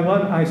one by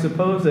one, I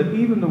suppose that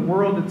even the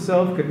world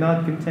itself could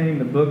not contain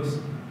the books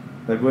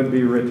that would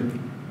be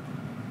written.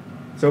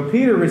 So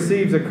Peter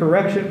receives a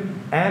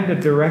correction and a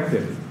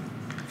directive.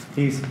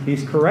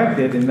 He's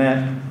corrected in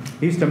that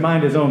he's to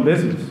mind his own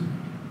business.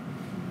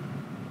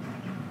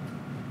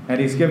 And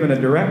he's given a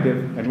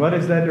directive. And what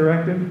is that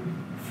directive?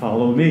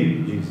 Follow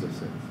me, Jesus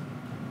says.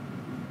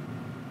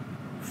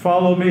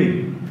 Follow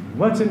me.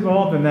 What's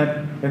involved in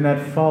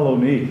that follow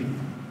me?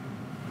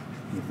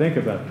 You think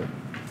about that.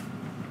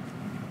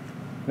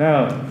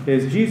 Now,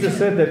 is Jesus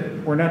said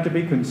that we're not to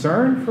be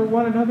concerned for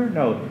one another?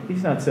 No,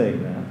 he's not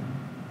saying that.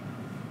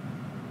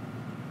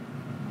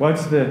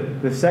 What's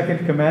the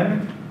second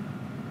commandment?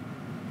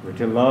 We're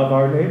to love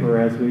our neighbor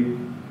as we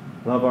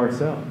love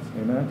ourselves.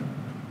 Amen?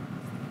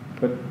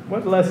 But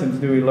what lessons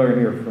do we learn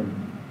here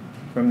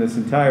from this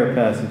entire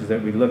passage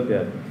that we looked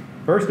at?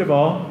 First of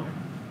all,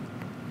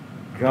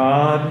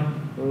 God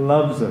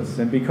loves us.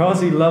 And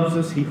because he loves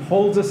us, he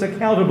holds us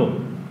accountable.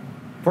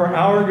 for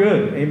our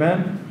good.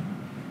 Amen?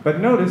 But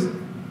notice,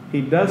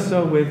 he does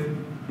so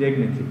with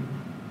dignity.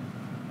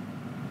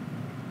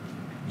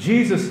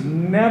 Jesus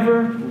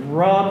never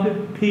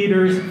rubbed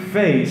Peter's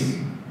face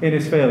in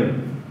his failure.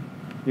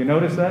 You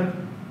notice that?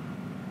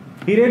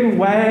 He didn't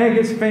wag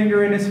his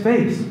finger in his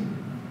face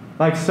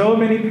like so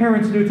many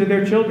parents do to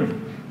their children.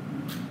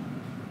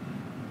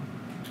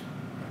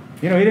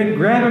 He didn't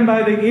grab him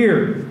by the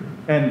ear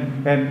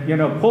and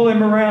pull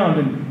him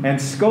around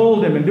and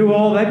scold him and do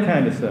all that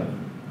kind of stuff.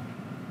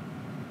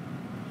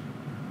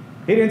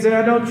 He didn't say,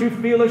 don't you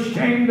feel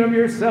ashamed of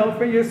yourself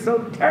and you're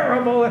so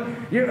terrible,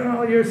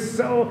 you're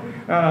so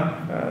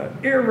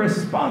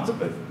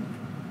irresponsible.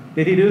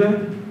 Did he do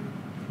that?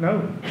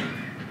 No.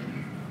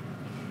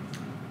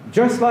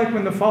 Just like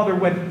when the Father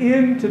went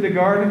into the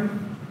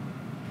garden.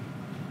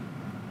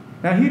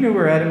 Now he knew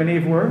where Adam and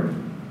Eve were.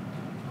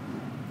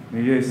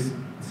 He just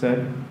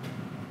said,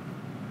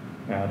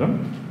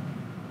 Adam,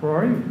 where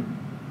are you?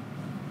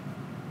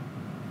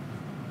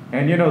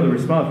 And the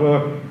response,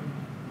 well,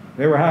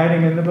 they were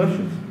hiding in the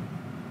bushes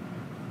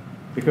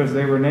because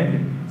they were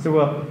naked. So,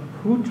 well,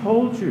 who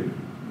told you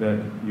that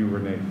you were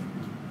naked?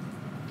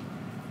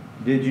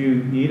 Did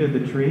you eat of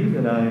the tree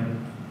that I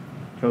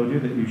told you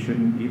that you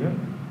shouldn't eat of?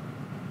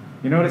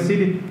 You notice he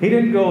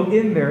didn't go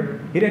in there.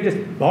 He didn't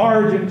just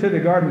barge into the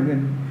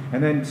garden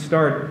and then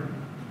start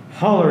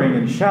hollering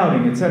and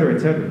shouting, etc.,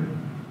 etc.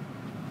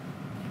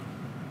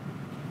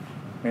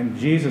 And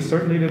Jesus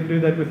certainly didn't do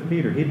that with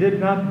Peter. He did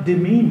not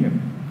demean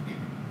him.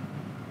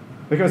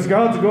 Because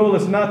God's goal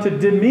is not to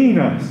demean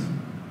us.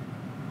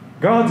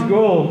 God's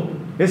goal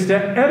is to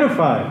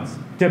edify us,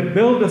 to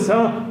build us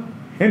up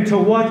into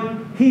what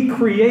He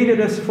created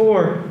us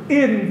for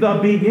in the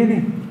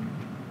beginning.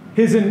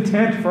 His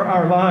intent for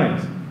our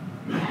lives.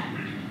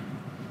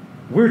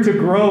 We're to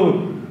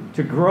grow,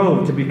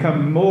 to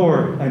become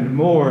more and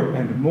more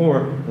and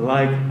more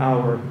like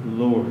our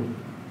Lord.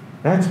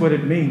 That's what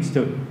it means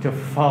to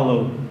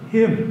follow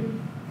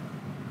Him.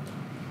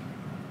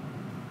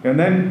 And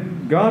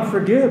then God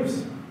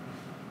forgives.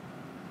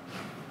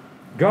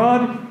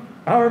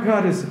 Our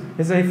God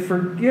is a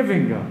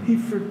forgiving God. He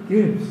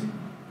forgives.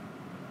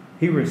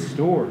 He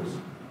restores.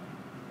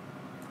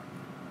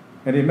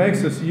 And He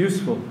makes us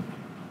useful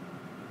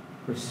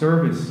for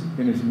service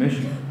in His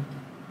mission.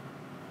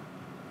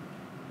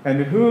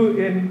 And who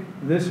in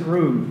this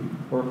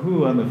room, or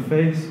who on the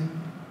face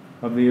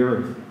of the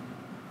earth,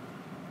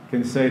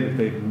 can say that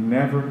they've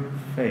never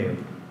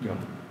failed God?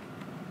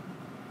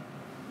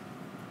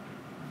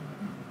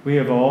 We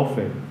have all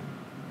failed.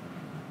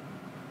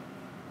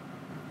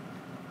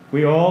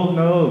 We all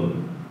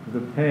know the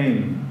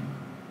pain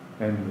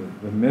and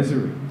the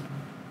misery,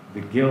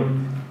 the guilt,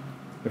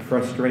 the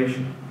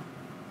frustration,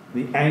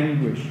 the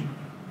anguish,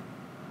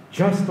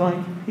 just like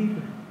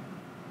Peter.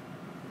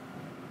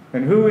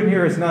 And who in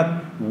here has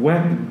not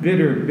wept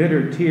bitter,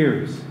 bitter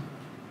tears?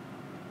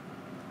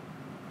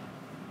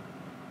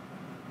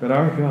 But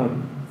our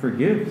God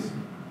forgives.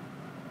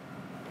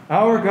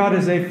 Our God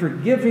is a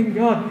forgiving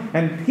God,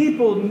 and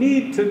people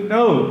need to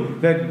know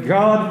that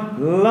God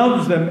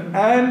loves them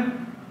and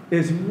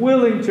is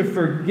willing to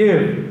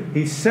forgive.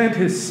 He sent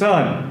His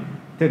Son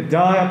to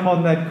die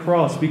upon that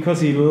cross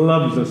because He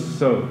loves us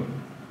so.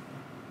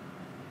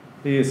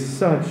 He is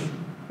such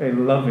a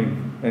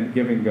loving and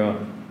giving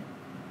God.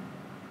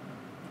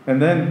 And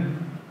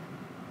then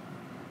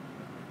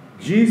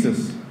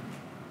Jesus,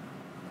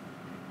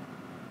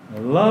 the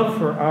love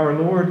for our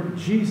Lord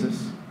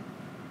Jesus,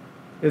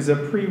 is a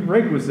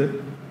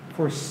prerequisite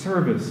for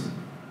service.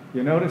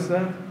 You notice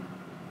that?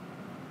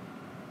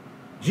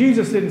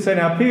 Jesus didn't say,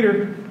 now,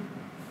 Peter,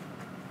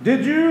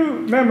 did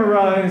you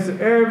memorize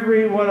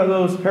every one of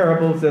those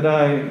parables that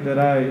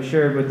I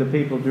shared with the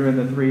people during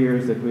the 3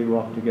 years that we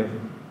walked together?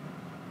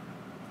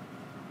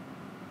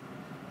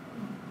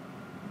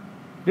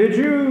 Did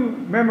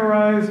you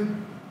memorize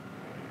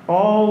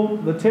all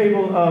the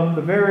table of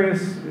the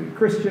various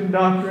Christian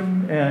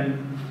doctrine?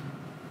 And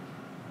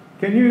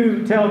can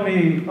you tell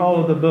me all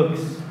of the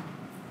books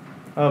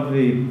of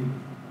the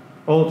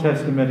Old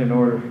Testament in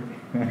order?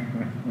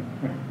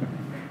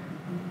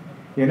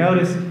 You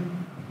notice?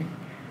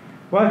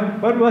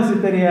 What was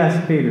it that He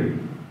asked Peter?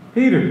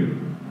 Peter,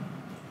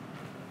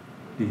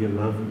 do you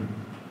love me?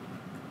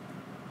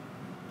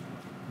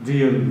 Do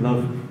you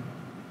love me?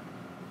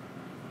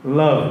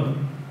 Love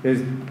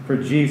is, for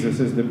Jesus,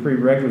 is the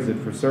prerequisite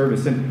for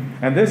service.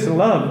 And this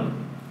love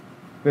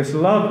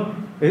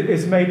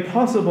is made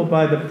possible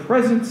by the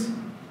presence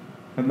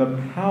and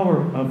the power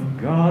of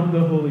God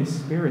the Holy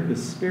Spirit, the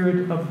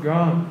Spirit of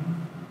God.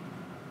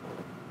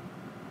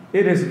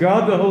 It is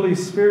God the Holy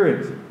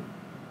Spirit,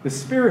 the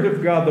Spirit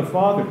of God the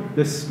Father,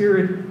 the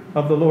Spirit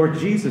of the Lord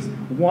Jesus,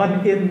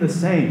 one in the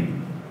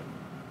same,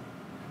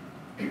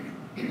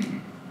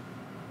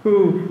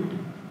 who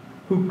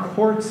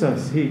courts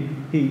us.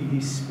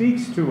 He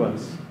speaks to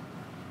us,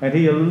 and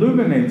He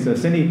illuminates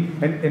us.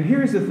 And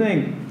here's the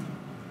thing.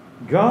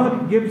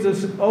 God gives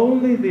us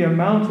only the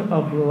amount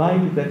of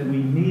light that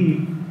we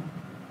need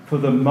for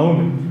the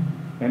moment,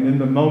 and in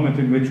the moment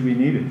in which we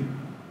need it.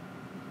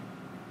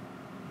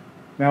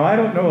 Now, I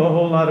don't know a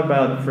whole lot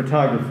about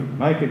photography.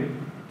 Mike could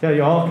tell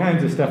you all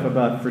kinds of stuff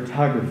about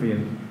photography,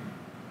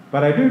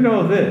 but I do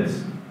know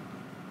this.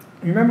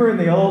 You remember in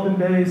the olden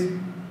days,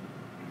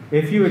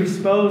 if you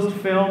exposed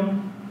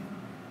film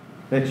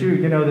that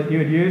you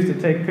had used to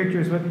take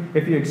pictures with,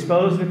 if you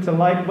exposed it to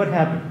light, what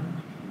happened?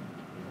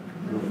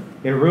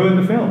 It ruined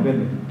the film,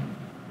 didn't it?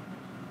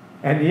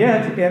 And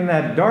yet, in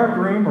that dark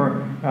room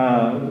or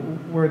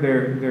where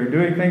they're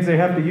doing things, they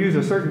have to use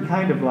a certain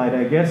kind of light,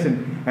 I guess,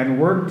 and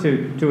work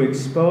to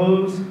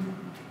expose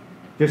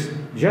just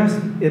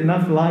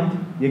enough light.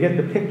 You get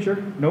the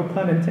picture? No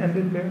pun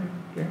intended there.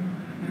 Okay.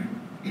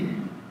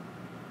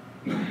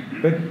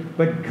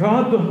 But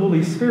God the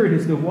Holy Spirit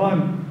is the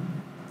one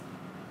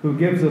who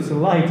gives us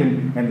light,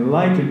 and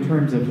light in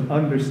terms of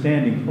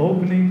understanding,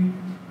 opening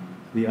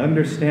the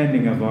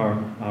understanding of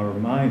our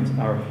minds,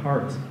 our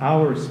hearts,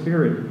 our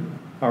spirit,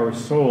 our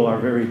soul, our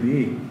very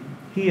being.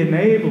 He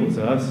enables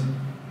us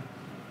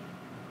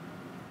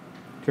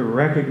to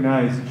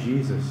recognize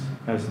Jesus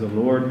as the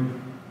Lord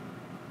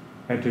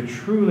and to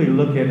truly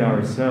look at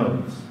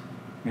ourselves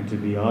and to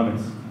be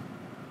honest.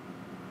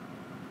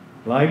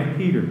 Like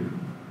Peter,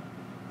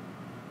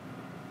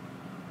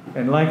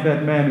 and like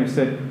that man who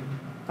said,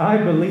 "I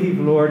believe,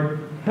 Lord,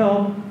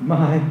 help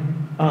my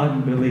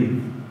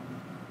unbelief."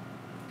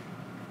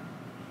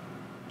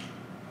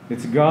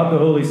 It's God the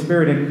Holy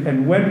Spirit,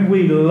 and when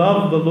we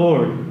love the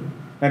Lord,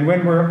 and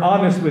when we're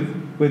honest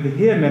with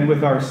Him and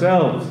with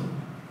ourselves,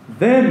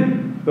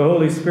 then the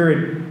Holy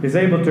Spirit is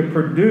able to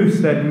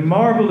produce that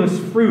marvelous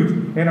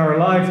fruit in our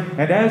lives.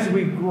 And as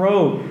we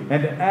grow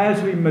and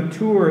as we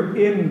mature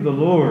in the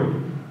Lord,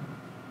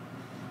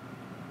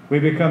 we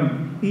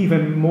become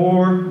even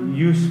more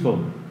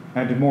useful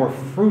and more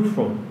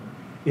fruitful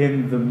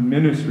in the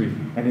ministry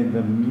and in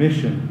the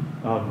mission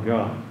of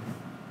God.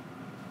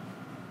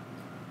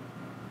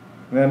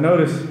 Now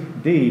notice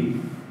D,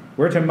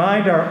 we're to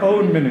mind our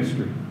own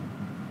ministry.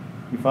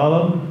 You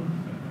follow?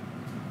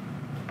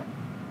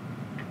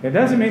 It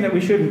doesn't mean that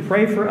we shouldn't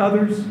pray for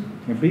others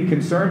and be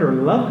concerned or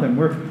love them.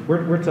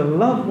 We're to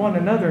love one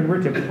another, and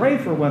we're to pray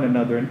for one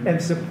another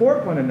and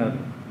support one another.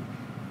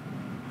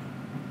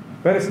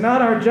 But it's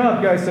not our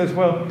job. Guy says,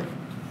 well,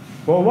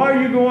 why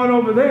are you going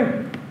over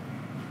there?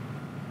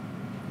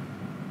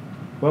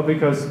 Well,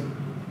 because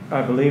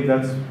I believe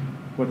that's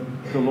what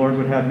the Lord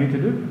would have me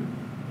to do.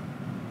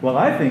 Well,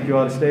 I think you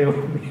ought to stay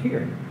over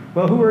here.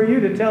 Well, who are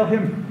you to tell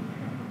him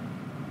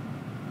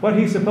what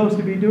he's supposed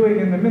to be doing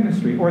in the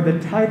ministry or the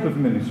type of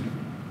ministry?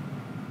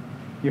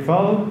 You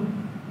follow?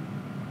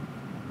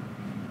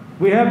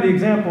 We have the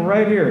example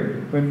right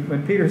here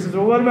when Peter says,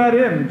 well, what about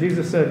him? And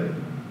Jesus said,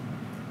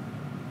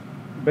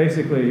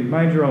 basically,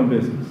 mind your own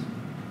business.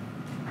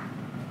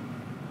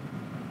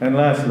 And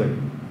lastly,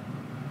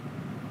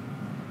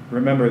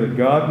 remember that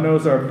God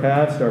knows our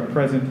past, our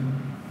present,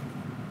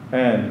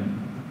 and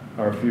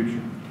our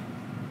future.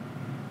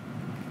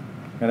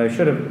 And I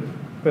should have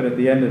put at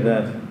the end of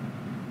that,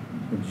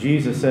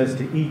 Jesus says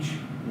to each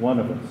one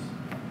of us,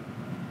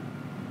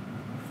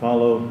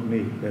 follow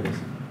me. That is,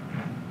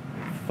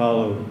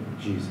 follow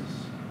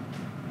Jesus.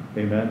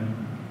 Amen.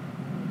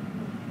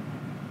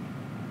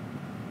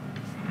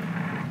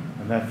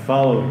 And that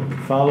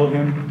follow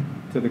him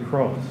to the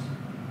cross.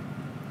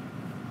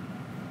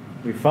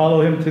 We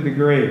follow him to the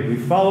grave. We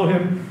follow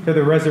him to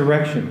the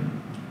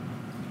resurrection.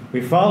 We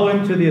follow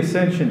him to the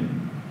ascension.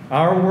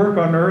 Our work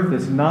on earth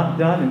is not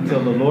done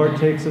until the Lord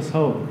takes us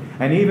home.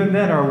 And even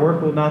then, our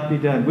work will not be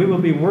done. We will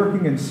be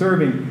working and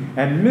serving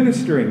and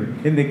ministering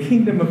in the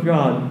kingdom of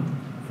God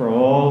for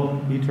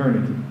all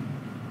eternity.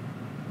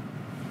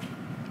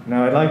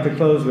 Now, I'd like to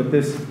close with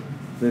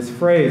this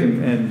phrase,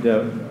 and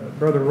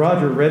Brother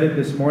Roger read it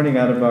this morning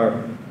out of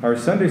our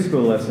Sunday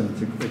school lesson.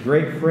 It's a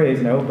great phrase,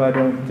 and I hope I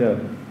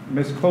don't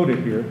misquote it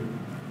here.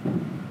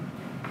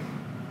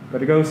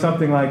 But it goes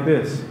something like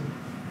this.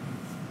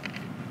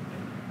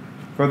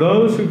 For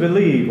those who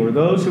believe, or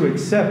those who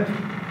accept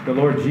the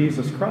Lord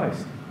Jesus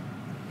Christ,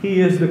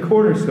 He is the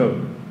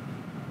cornerstone.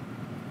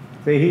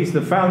 See, He's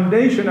the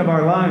foundation of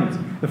our lives,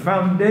 the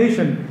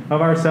foundation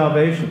of our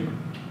salvation.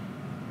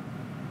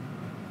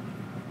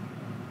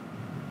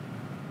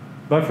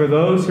 But for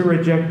those who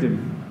reject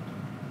Him,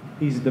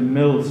 He's the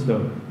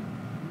millstone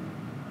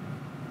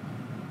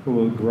who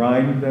will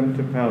grind them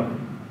to powder.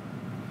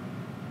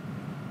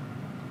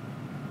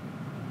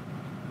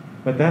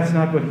 But that's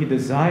not what He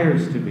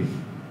desires to be.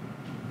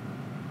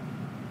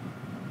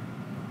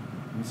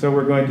 And so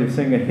we're going to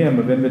sing a hymn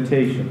of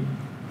invitation.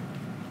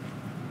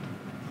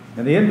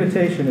 And the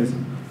invitation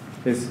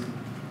is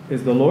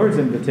the Lord's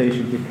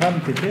invitation to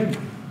come to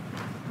Him.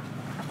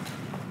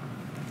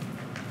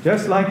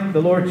 Just like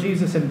the Lord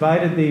Jesus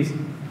invited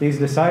these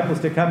disciples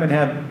to come and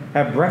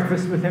have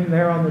breakfast with Him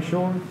there on the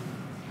shore,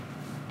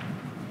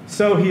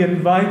 so He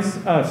invites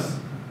us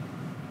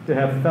to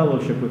have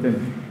fellowship with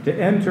Him, to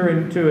enter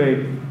into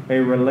a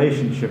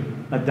relationship,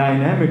 a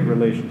dynamic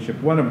relationship,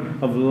 one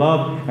of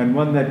love, and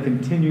one that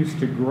continues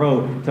to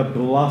grow, to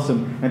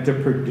blossom, and to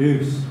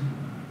produce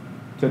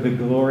to the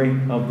glory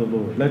of the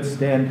Lord. Let's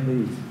stand,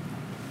 please,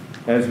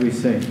 as we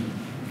sing.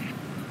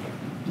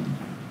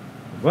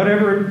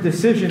 Whatever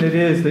decision it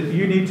is that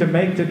you need to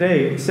make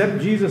today,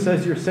 accept Jesus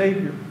as your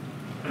Savior.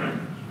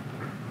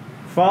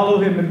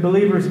 Follow Him in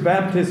believer's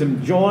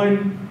baptism.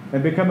 Join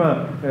and become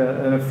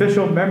an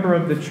official member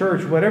of the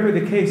church, whatever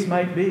the case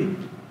might be.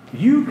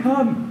 You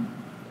come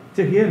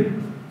to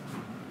Him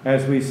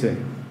as we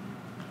sing.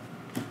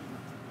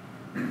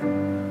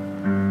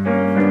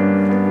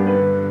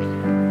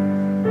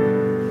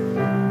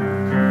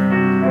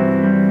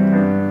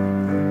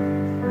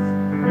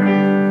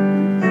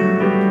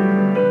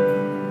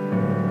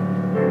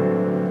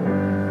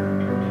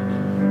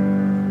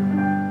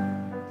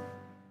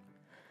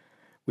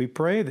 We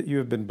pray that you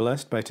have been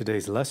blessed by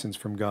today's lessons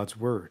from God's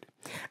Word,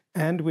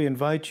 and we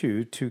invite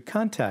you to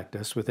contact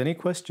us with any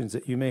questions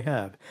that you may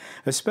have,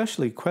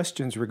 especially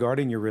questions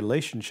regarding your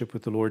relationship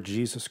with the Lord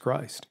Jesus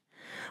Christ.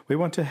 We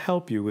want to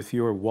help you with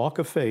your walk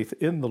of faith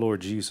in the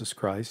Lord Jesus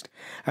Christ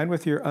and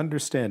with your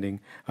understanding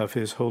of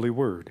His holy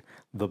Word,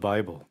 the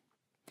Bible.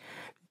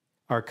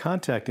 Our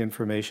contact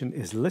information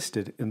is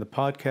listed in the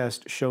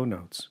podcast show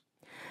notes.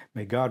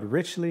 May God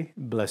richly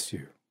bless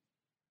you.